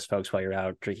that to your list, folks, while you're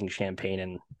out drinking champagne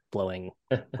and blowing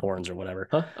horns or whatever.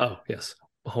 Huh? Oh, yes.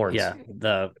 Horns. Yeah.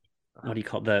 What do you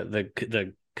call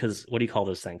because what do you call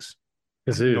those things?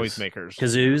 Kazoos. Noisemakers.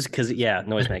 Kazoos.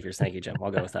 Noisemakers. Thank you, Jim. I'll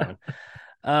go with that one.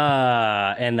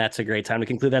 And that's a great time to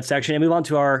conclude that section and move on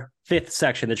to our fifth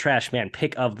section, the Trash Man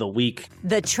Pick of the Week.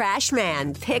 The Trash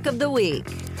Man Pick of the Week.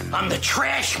 I'm the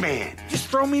trash man. Just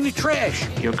throw me in the trash.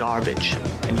 You're garbage,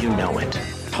 and you know it.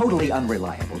 Totally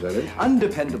unreliable. Is that it?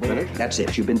 Undependable. Is that it? That's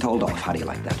it. You've been told off. How do you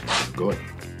like that? Good.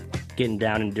 Getting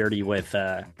down and dirty with,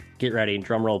 get ready,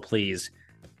 drum roll, please.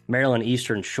 Maryland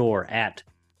Eastern Shore at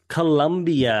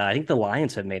Columbia. I think the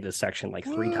Lions have made this section like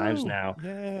 3 times now.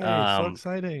 Yay, so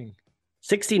exciting.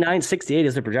 69-68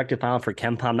 is the projected final for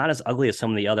KenPom. Not as ugly as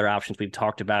some of the other options we've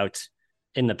talked about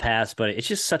in the past, but it's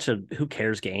just such a who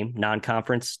cares game.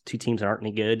 Non-conference, 2 teams that aren't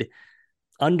any good.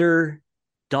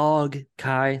 Underdog,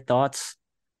 Kai, thoughts?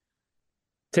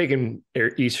 Taking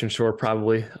Eastern Shore,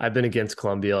 probably. I've been against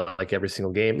Columbia like every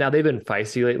single game. Now, they've been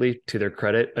feisty lately, to their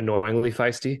credit, annoyingly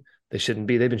feisty. They shouldn't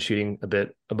be. They've been shooting a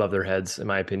bit above their heads, in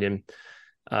my opinion.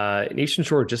 And Eastern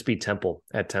Shore just beat Temple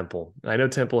at Temple. I know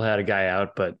Temple had a guy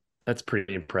out, but that's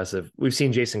pretty impressive. We've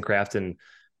seen Jason Crafton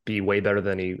be way better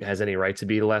than he has any right to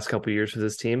be the last couple of years for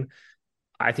this team.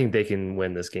 I think they can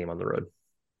win this game on the road.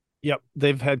 Yep.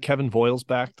 They've had Kevin Voiles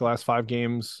back the last 5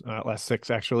 games, last 6,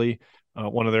 actually.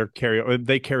 One of their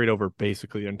they carried over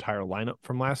basically the entire lineup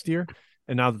from last year.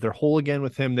 And now that they're whole again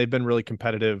with him, they've been really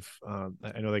competitive.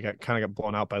 I know they got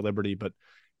blown out by Liberty, but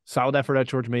solid effort at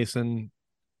George Mason.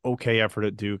 Okay effort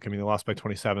at Duke. I mean, they lost by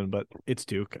 27, but it's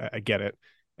Duke. I get it.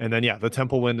 And then, the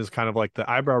Temple win is kind of like the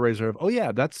eyebrow raiser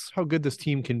of, that's how good this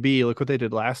team can be. Look what they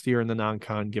did last year in the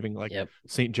non-con, giving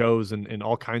St. Joe's and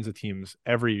all kinds of teams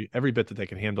every bit that they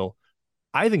can handle.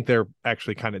 I think they're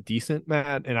actually kind of decent,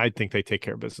 Matt, and I think they take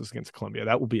care of business against Columbia.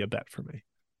 That will be a bet for me.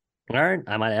 All right.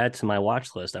 I might add to my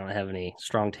watch list. I don't have any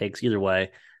strong takes either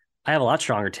way. I have a lot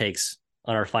stronger takes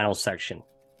on our final section.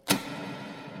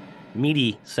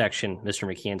 Meaty section, Mr.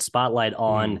 McKeon. Spotlight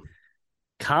on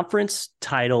conference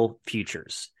title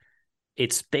futures.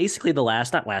 It's basically the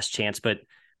not last chance, but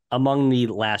among the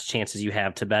last chances you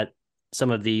have to bet some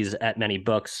of these at many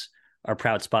books. Our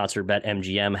proud sponsor,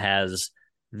 BetMGM, has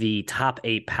the top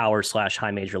 8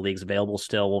 power/high major leagues available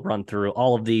still. We'll run through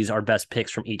all of these, our best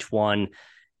picks from each one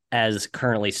as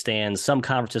currently stands. Some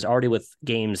conferences already with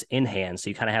games in hand, so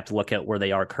you kind of have to look at where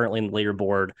they are currently in the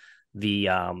leaderboard.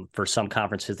 For some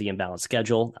conferences, the imbalanced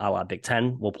schedule, a la Big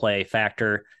Ten, will play a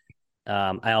factor.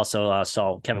 I also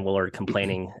saw Kevin Willard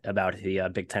complaining about the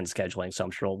Big Ten scheduling, so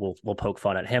I'm sure we'll poke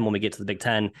fun at him when we get to the Big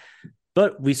Ten.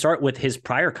 But we start with his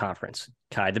prior conference,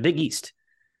 Kai, the Big East.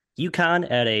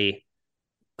 UConn at a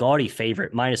gaudy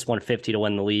favorite, -150 to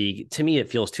win the league. To me,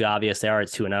 it feels too obvious. They are at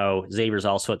 2-0. Xavier's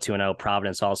also at 2-0.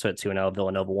 Providence also at 2-0.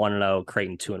 Villanova 1-0.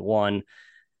 Creighton 2-1.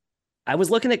 I was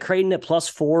looking at Creighton at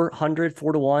 +400,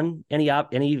 4-1.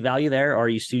 Any value there, or are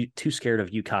you too scared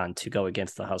of UConn to go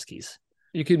against the Huskies?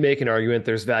 You could make an argument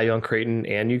there's value on Creighton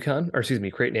and UConn, or excuse me,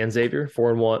 Creighton and Xavier,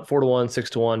 4-1, 4-1,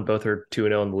 6-1. Both are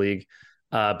 2-0 in the league.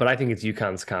 But I think it's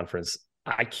UConn's conference.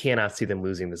 I cannot see them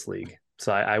losing this league.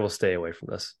 So I will stay away from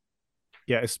this.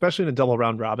 Yeah, especially in a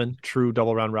true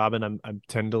double round robin, I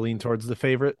tend to lean towards the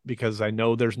favorite because I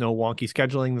know there's no wonky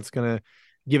scheduling that's going to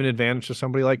give an advantage to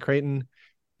somebody like Creighton.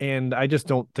 And I just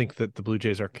don't think that the Blue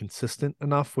Jays are consistent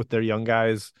enough with their young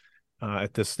guys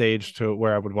at this stage to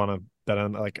where I would want to bet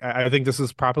on. I think this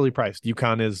is properly priced.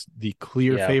 UConn is the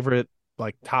clear favorite,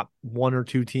 top 1 or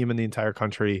 2 team in the entire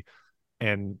country,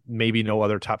 and maybe no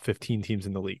other top 15 teams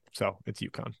in the league. So it's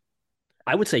UConn.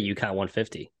 I would say UConn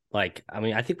 150.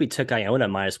 I think we took Iona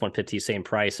 -150, same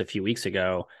price a few weeks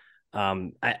ago.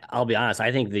 I'll be honest.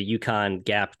 I think the UConn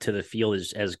gap to the field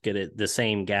is as good at the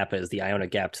same gap as the Iona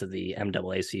gap to the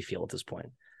MAAC field at this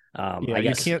point. I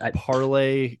guess you can't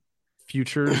parlay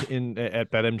futures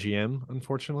at BetMGM,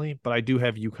 unfortunately, but I do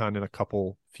have UConn in a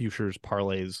couple futures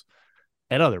parlays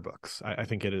at other books. I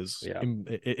think it is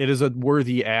it is a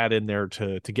worthy add in there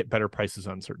to get better prices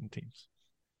on certain teams.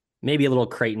 Maybe a little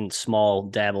Creighton small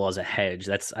dabble as a hedge.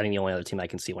 That's, I think, the only other team I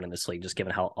can see winning this league, just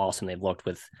given how awesome they've looked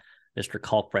with Mr.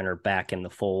 Kalkbrenner back in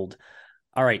the fold.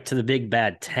 All right, to the Big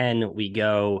Bad 10 we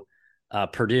go.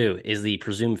 Purdue is the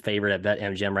presumed favorite at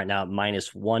BetMGM right now,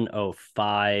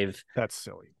 -105. That's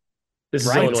silly. This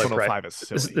is Illinois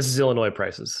This is Illinois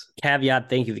prices. Caveat,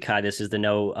 thank you, Kai. This is the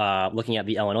looking at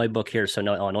the Illinois book here, so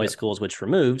no Illinois schools, which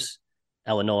removes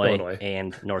Illinois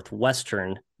and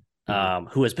Northwestern.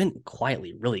 Who has been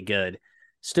quietly really good.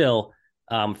 Still,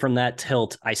 from that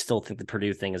tilt, I still think the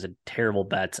Purdue thing is a terrible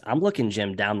bet. I'm looking,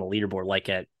 Jim, down the leaderboard like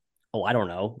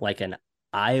an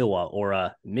Iowa or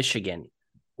a Michigan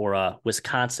or a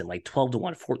Wisconsin,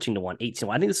 12-1, 14-1,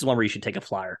 18-1. I think this is one where you should take a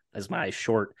flyer as my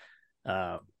short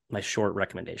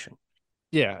recommendation.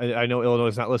 Yeah, I know Illinois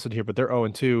is not listed here, but they're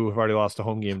 0-2, have already lost a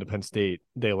home game to Penn State.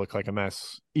 They look like a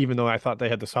mess, even though I thought they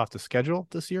had the softest schedule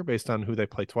this year based on who they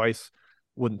play twice.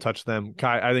 Wouldn't touch them.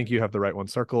 Kai, I think you have the right one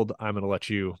circled. I'm going to let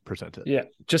you present it. Yeah,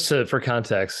 just for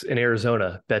context, in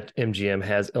Arizona, BetMGM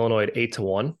has Illinois at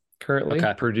 8-1 currently.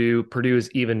 Okay. Purdue is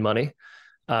even money.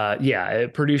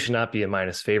 Purdue should not be a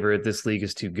minus favorite. This league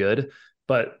is too good.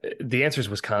 But the answer is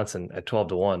Wisconsin at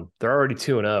 12-1. They're already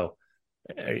 2-0.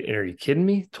 Are you kidding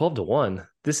me? 12-1.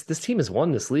 This team has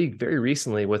won this league very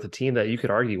recently with a team that you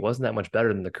could argue wasn't that much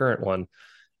better than the current one.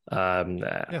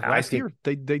 Last year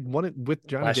they won it with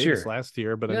Johnny Davis last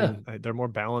year, but I mean they're more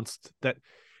balanced. That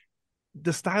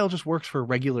the style just works for a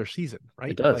regular season,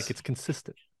 right? It does. Like it's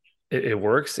consistent. It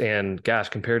works, and gosh,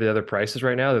 compared to the other prices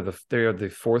right now, they're the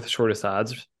fourth shortest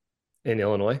odds in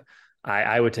Illinois.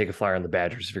 I would take a flyer on the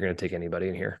Badgers if you're going to take anybody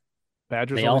in here.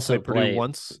 Badgers they also play Purdue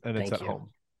once, and it's at home.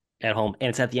 At home, and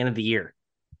it's at the end of the year.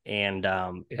 And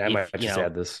I might just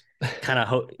add this. Kind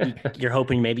of you're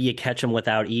hoping maybe you catch them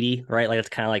without Edey, right? Like it's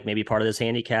kind of like maybe part of this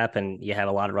handicap, and you have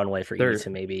a lot of runway for Edey to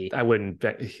maybe. I wouldn't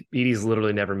bet. Edey's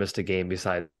literally never missed a game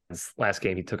besides last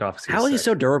game he took off. How is he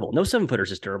so durable? No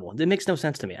 7-footers is durable. It makes no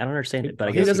sense to me. I don't understand it, but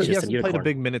I guess he hasn't played a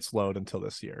big minutes load until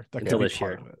this year.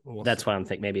 That's why I'm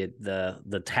thinking maybe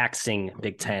the taxing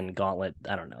Big Ten gauntlet.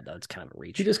 I don't know though. It's kind of a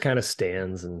reach. He just kind of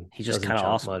stands and he's just kind of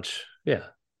awesome. Much. Yeah.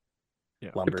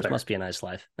 Lumbers must be a nice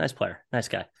life. Nice player. Nice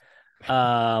guy.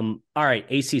 All right.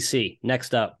 ACC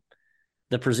next up,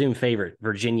 the presumed favorite,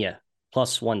 Virginia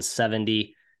plus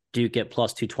 170, Duke at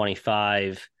plus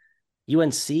 225,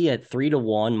 UNC at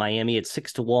 3-1, Miami at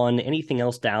 6-1. Anything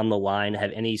else down the line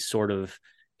have any sort of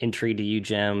intrigue to you,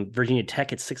 Jim? Virginia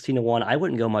Tech at 16-1. I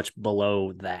wouldn't go much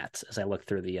below that as I look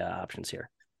through the options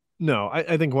here. No,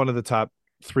 I think one of the top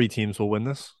three teams will win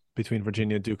this between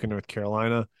Virginia, Duke, and North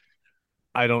Carolina.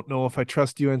 I don't know if I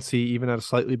trust UNC even at a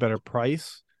slightly better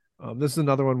price. This is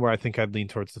another one where I think I'd lean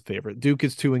towards the favorite. Duke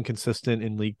is too inconsistent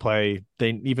in league play.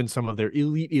 Even some of their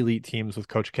elite teams with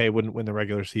Coach K wouldn't win the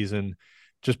regular season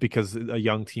just because a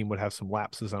young team would have some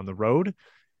lapses on the road.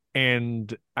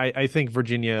 And I think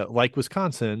Virginia, like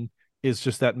Wisconsin, is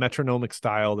just that metronomic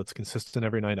style that's consistent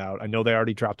every night out. I know they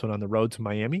already dropped one on the road to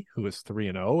Miami, who is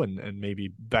 3-0 and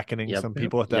maybe beckoning some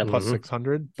people at that plus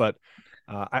 600. But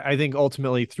I think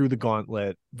ultimately through the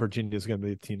gauntlet, Virginia is going to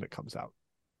be the team that comes out.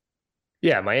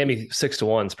 Yeah, Miami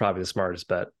 6-1 is probably the smartest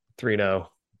bet. 3-0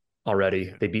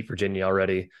 already. They beat Virginia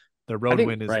already. Their road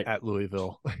win is at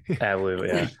Louisville. At Louisville,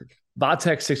 yeah.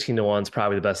 Vatech 16-1 is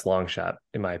probably the best long shot,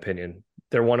 in my opinion.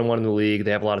 They're 1-1 in the league.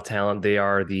 They have a lot of talent. They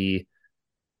are the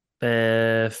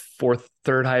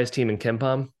third highest team in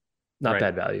KenPom. Not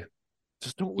bad value.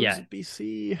 Just don't lose at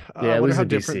BC. I wonder how BC.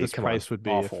 different this price would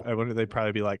be. I wonder they'd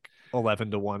probably be like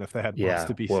 11-1 if they had lost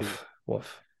to BC.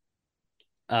 Woof.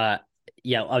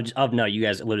 No, you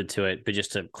guys alluded to it, but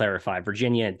just to clarify,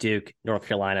 Virginia, Duke, North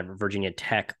Carolina, Virginia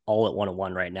Tech, all at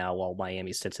 1-1 right now, while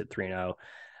Miami sits at 3-0.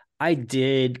 I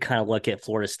did kind of look at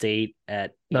Florida State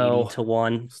at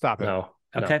 80-1. Stop it. No.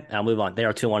 Okay, I'll move on. They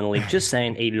are 2-1 in the league. Just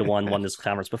saying, 80-1 won this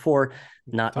conference before.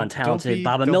 Not untalented.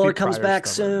 Baba Miller comes back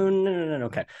soon. No.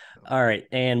 Okay. All right,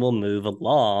 and we'll move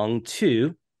along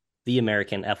to the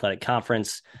American Athletic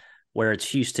Conference, where it's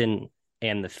Houston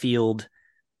and the field.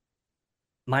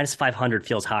 Minus 500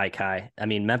 feels high, Kai. I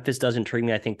mean, Memphis does intrigue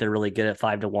me. I think they're really good at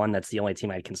 5-1. That's the only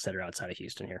team I'd consider outside of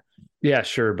Houston here. Yeah,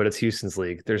 sure, but it's Houston's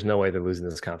league. There's no way they're losing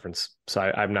this conference. So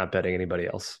I'm not betting anybody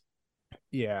else.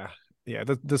 Yeah.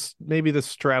 Maybe the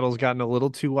straddle's gotten a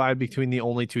little too wide between the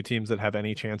only two teams that have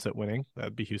any chance at winning.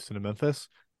 That'd be Houston and Memphis.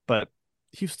 But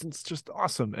Houston's just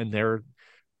awesome, and they're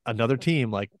another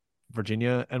team like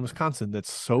Virginia and Wisconsin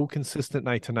that's so consistent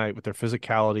night to night with their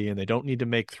physicality, and they don't need to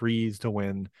make threes to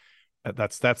win.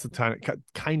 That's the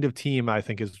kind of team I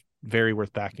think is very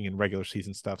worth backing in regular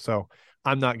season stuff. So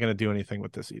I'm not going to do anything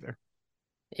with this either.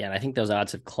 Yeah, and I think those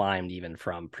odds have climbed even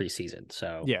from preseason.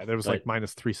 So yeah, there was like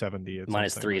minus 370.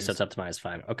 Minus 3, so it's up to minus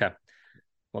 5. Okay.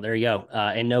 Well, there you go.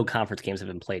 And no conference games have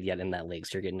been played yet in that league,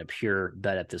 so you're getting a pure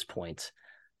bet at this point.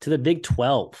 To the Big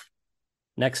 12.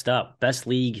 Next up, best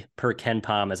league per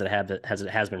KenPom as it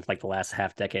has been for like the last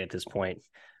half decade at this point.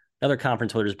 Another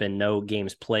conference where there's been no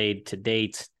games played to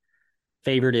date.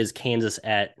 Favored is Kansas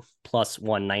at plus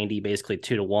 190, basically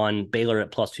 2-1. Baylor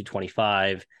at plus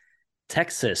 225.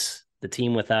 Texas, the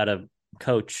team without a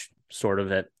coach, sort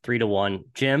of at 3-1.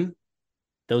 Jim,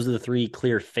 those are the three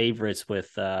clear favorites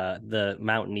with the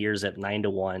Mountaineers at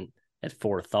 9-1 at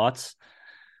 4. Thoughts?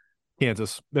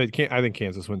 Kansas. I think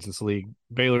Kansas wins this league.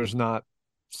 Baylor's not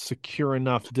secure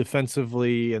enough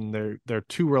defensively, and they're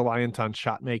too reliant on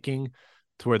shot making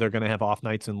to where they're going to have off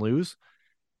nights and lose.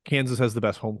 Kansas has the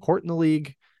best home court in the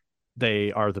league.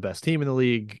 They are the best team in the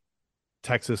league.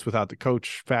 Texas without the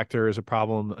coach factor is a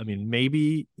problem. I mean,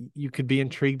 maybe you could be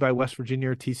intrigued by West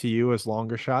Virginia or TCU as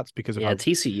longer shots because of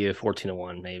TCU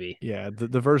 14-1 maybe. Yeah,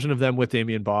 the version of them with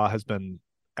Damian Baugh has been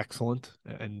excellent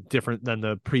and different than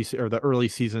the the early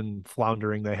season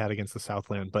floundering they had against the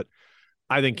Southland. But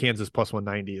I think Kansas plus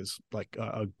 190 is like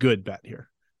a good bet here.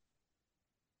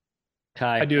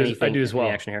 Kai, I do as well.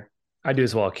 Reaction here? I do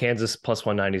as well. Kansas plus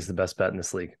 190 is the best bet in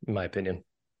this league, in my opinion.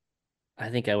 I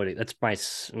think I would. That's my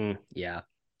yeah.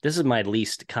 This is my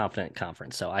least confident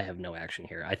conference, so I have no action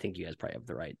here. I think you guys probably have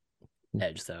the right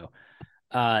edge, though.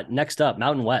 Next up,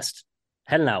 Mountain West,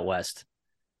 heading out west.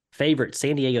 Favorite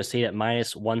San Diego State at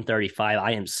minus 135.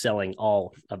 I am selling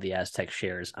all of the Aztec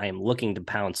shares. I am looking to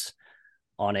pounce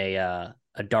on a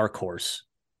dark horse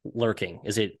lurking.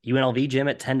 Is it UNLV, Jim,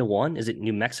 at 10-1? Is it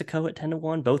New Mexico at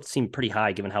 10-1? Both seem pretty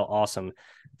high given how awesome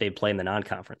they play in the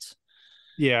non-conference.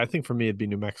 Yeah, I think for me it'd be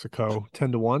New Mexico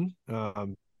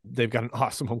 10-1. They've got an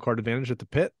awesome home court advantage at the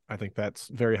pit. I think that's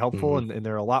very helpful, and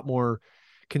they're a lot more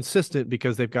consistent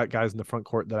because they've got guys in the front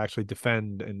court that actually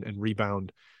defend and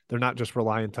rebound. They're not just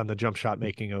reliant on the jump shot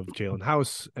making of Jalen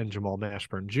House and Jamal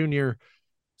Mashburn Jr.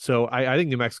 So I think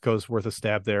New Mexico is worth a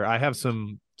stab there. I have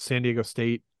some San Diego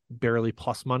State barely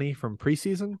plus money from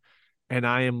preseason, and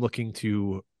I am looking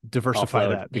to diversify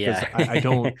that because I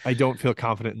don't feel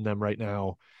confident in them right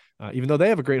now. Even though they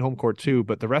have a great home court too,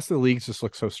 but the rest of the leagues just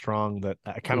look so strong that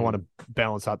I kind of want to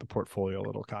balance out the portfolio a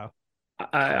little, Kyle.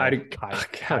 How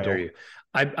dare you?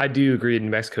 I do agree.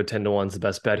 New Mexico 10-1 is the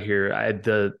best bet here.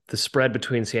 The spread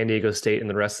between San Diego State and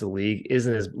the rest of the league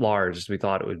isn't as large as we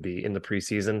thought it would be in the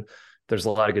preseason. There's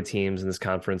a lot of good teams in this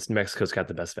conference. New Mexico's got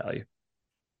the best value.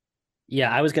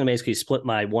 Yeah, I was going to basically split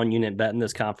my 1 unit bet in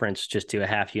this conference, just do a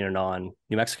half unit on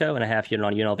New Mexico and a half unit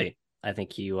on UNLV. I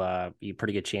think you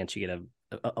pretty good chance you get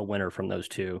a winner from those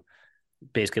two.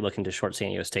 Basically looking to short San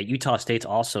Diego State. Utah State's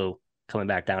also coming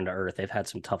back down to earth. They've had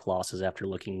some tough losses after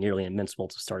looking nearly invincible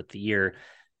to start the year,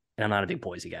 and I'm not a big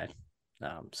Boise guy.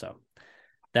 So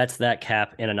that's that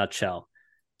cap in a nutshell.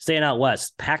 Staying out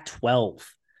west, Pac-12.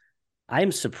 I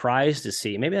am surprised to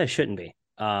see, maybe I shouldn't be,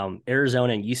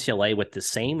 Arizona and UCLA with the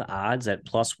same odds at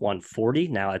plus 140.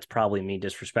 Now, it's probably me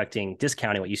discounting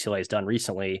what UCLA has done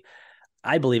recently.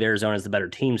 I believe Arizona is the better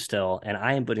team still, and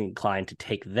I am inclined to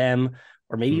take them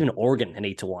or maybe even Oregon at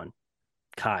 8-1.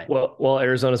 Kai. Well,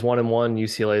 Arizona's 1-1,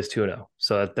 UCLA is 2-0,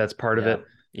 so that's part of it.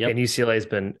 Yep. And UCLA has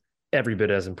been every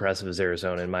bit as impressive as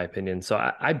Arizona, in my opinion. So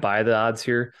I buy the odds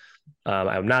here.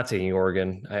 I'm not taking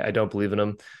Oregon. I don't believe in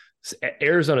them.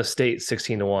 Arizona State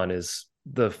 16-1 is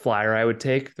the flyer I would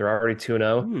take. They're already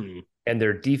 2-0, and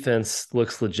their defense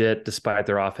looks legit despite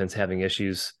their offense having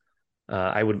issues.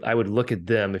 I would look at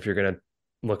them if you're going to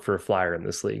look for a flyer in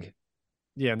this league.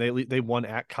 Yeah, and they won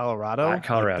at Colorado. At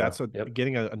Colorado, like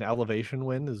getting an elevation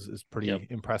win is pretty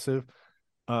impressive.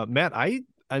 Matt, I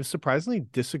surprisingly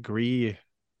disagree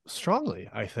strongly.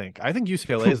 I think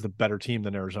UCLA is the better team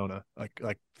than Arizona,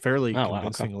 like fairly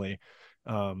convincingly.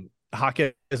 Wow, okay.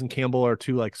 Hawkins and Campbell are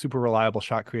two like super reliable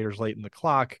shot creators late in the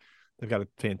clock. They've got a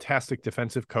fantastic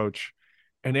defensive coach,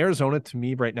 and Arizona to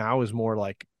me right now is more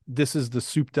like this is the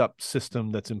souped up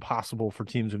system that's impossible for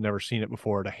teams who've never seen it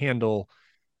before to handle.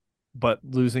 But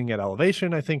losing at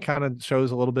elevation, I think, kind of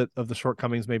shows a little bit of the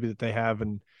shortcomings maybe that they have.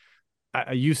 And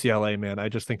UCLA, man, I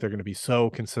just think they're going to be so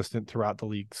consistent throughout the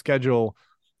league schedule.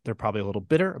 They're probably a little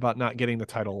bitter about not getting the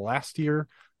title last year,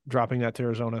 dropping that to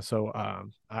Arizona. So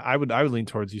I would lean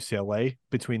towards UCLA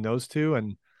between those two.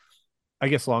 And I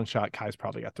guess long shot, Kai's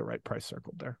probably got the right price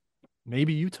circled there.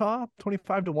 Maybe Utah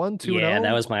 25-1, 2-0. Yeah,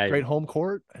 that was my great home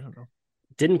court. I don't know.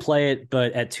 Didn't play it,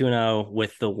 but at 2-0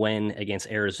 with the win against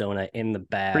Arizona in the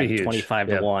bag,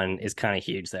 25-1 is kind of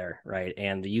huge there, right?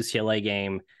 And the UCLA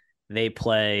game, they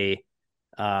play.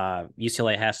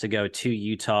 UCLA has to go to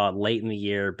Utah late in the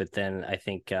year, but then I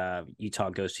think Utah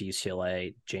goes to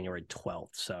UCLA January 12th.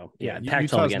 So yeah,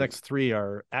 Utah's next three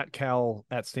are at Cal,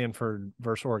 at Stanford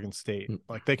versus Oregon State.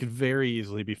 Like they could very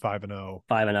easily be 5-0.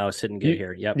 5-0, sitting good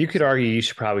here. Yep. You could argue you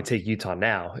should probably take Utah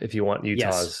now if you want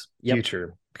Utah's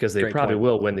future. Because they probably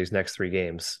will win these next 3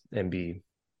 games and be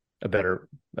a better,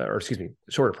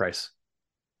 shorter price.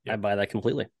 I buy that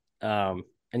completely. And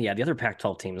yeah, the other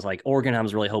Pac-12 teams like Oregon, I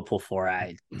was really hopeful for.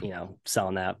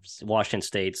 Selling that. Washington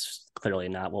State's clearly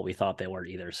not what we thought they were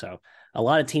either. So a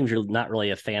lot of teams you're not really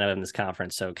a fan of in this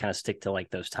conference. So kind of stick to like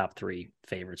those top 3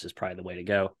 favorites is probably the way to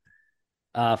go.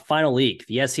 Final league,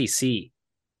 the SEC.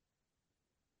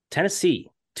 Tennessee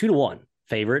 2-1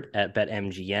 favorite at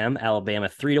BetMGM. Alabama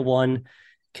 3-1.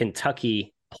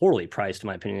 Kentucky, poorly priced, in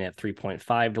my opinion, at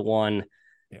 3.5-1.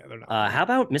 Yeah, they're not. How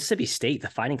about Mississippi State, the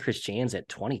Fighting Chris Jans at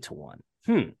 20-1?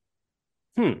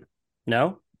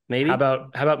 No, maybe. How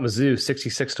about Mizzou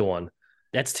 66-1?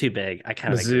 That's too big. I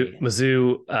kind of agree.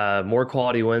 Mizzou, more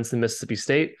quality wins than Mississippi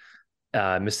State.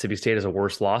 Mississippi State has a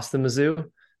worse loss than Mizzou,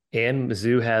 and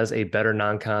Mizzou has a better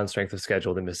non-con strength of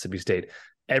schedule than Mississippi State.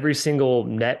 Every single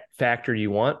net factor you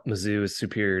want, Mizzou is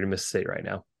superior to Mississippi State right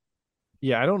now.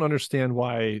 Yeah, I don't understand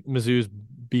why Mizzou's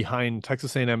behind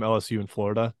Texas A&M, LSU, and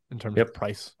Florida in terms of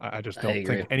price. I just don't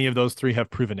think any of those three have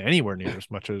proven anywhere near as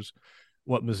much as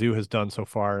what Mizzou has done so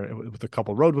far with a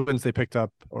couple road wins they picked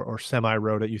up or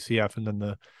semi-road at UCF and then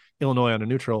the Illinois on a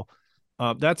neutral.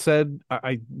 That said,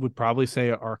 I would probably say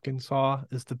Arkansas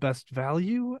is the best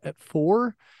value at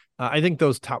 4. I think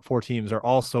those top 4 teams are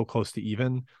all so close to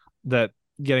even that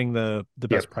getting the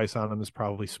best price on them is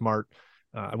probably smart.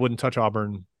 I wouldn't touch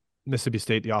Auburn. Mississippi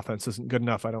State, the offense isn't good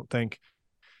enough, I don't think.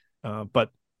 But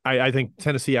I think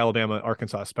Tennessee, Alabama,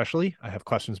 Arkansas especially. I have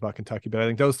questions about Kentucky, but I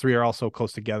think those 3 are also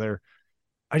close together.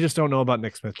 I just don't know about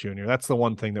Nick Smith Jr. That's the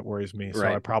one thing that worries me. So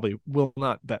I probably will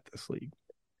not bet this league.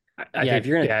 If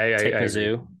you're going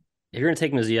to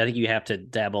take Mizzou, I think you have to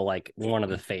dabble like one of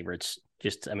the favorites.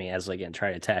 Just, I mean, as again,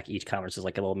 try to attack each conference as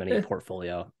like a little mini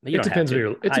portfolio. It depends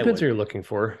what you're looking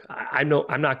for. I'm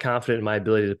not confident in my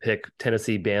ability to pick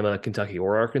Tennessee, Bama, Kentucky,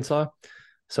 or Arkansas.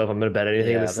 So if I'm going to bet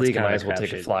anything in this league, I might as well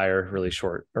take a flyer really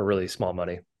short or really small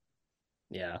money.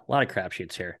 Yeah, a lot of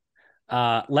crapshoots here.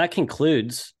 That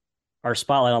concludes our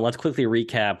spotlight on. Let's quickly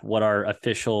recap what our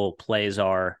official plays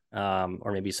are,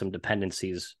 or maybe some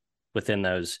dependencies within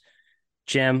those.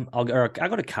 Jim, I'll go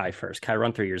to Kai first. Kai,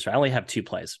 run through yours. I only have 2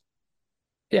 plays.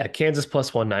 Yeah, Kansas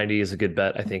plus 190 is a good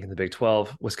bet, I think, in the Big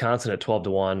 12. Wisconsin at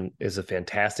 12-1 is a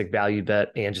fantastic value bet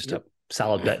and just a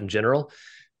solid bet in general.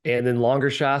 And then longer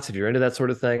shots, if you're into that sort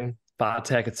of thing,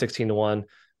 Tech at 16-1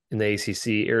 in the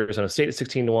ACC, Arizona State at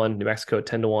 16-1, New Mexico at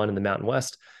 10-1 in the Mountain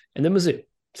West, and then Mizzou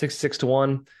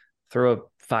 66-1. Throw a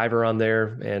 $5 on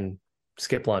there and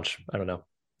skip lunch. I don't know.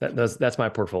 That's my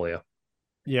portfolio.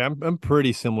 Yeah, I'm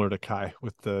pretty similar to Kai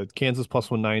with the Kansas plus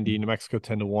 190, New Mexico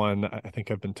 10-1. I think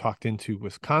I've been talked into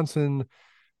Wisconsin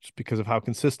just because of how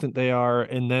consistent they are,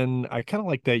 and then I kind of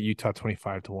like that Utah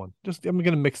 25-1. Just I'm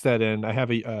going to mix that in. I have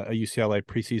a UCLA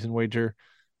preseason wager.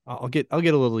 I'll get a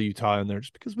little Utah in there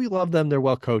just because we love them. They're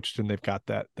well coached and they've got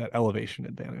that elevation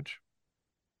advantage.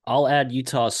 I'll add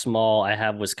Utah small. I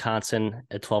have Wisconsin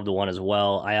at 12-1 as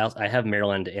well. I have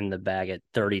Maryland in the bag at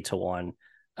 30-1.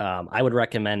 I would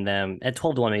recommend them at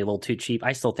 12-1, maybe a little too cheap.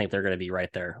 I still think they're going to be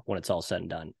right there when it's all said and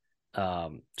done.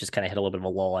 Just kind of hit a little bit of a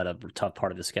lull at a tough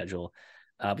part of the schedule.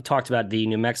 We talked about the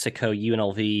New Mexico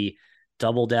UNLV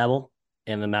double dabble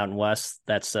in the Mountain West.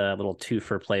 That's a little 2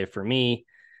 for play for me.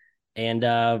 And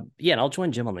and I'll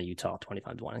join Jim on the Utah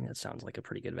 25-1. I think that sounds like a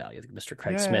pretty good value. Mr.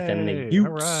 Craig Smith and the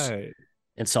Utes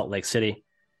in Salt Lake City.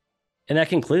 And that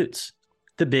concludes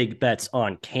the Big Bets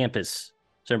on Campus,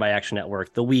 served by Action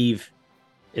Network. The Weave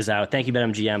is out. Thank you,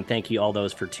 BetMGM. Thank you all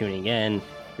those for tuning in.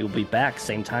 We will be back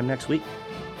same time next week.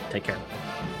 Take care.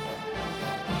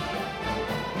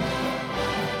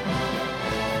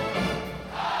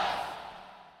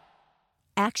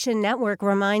 Action Network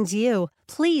reminds you,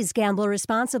 please gamble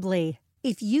responsibly.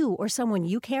 If you or someone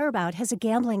you care about has a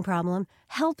gambling problem,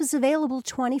 help is available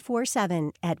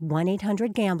 24/7 at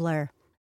 1-800-GAMBLER.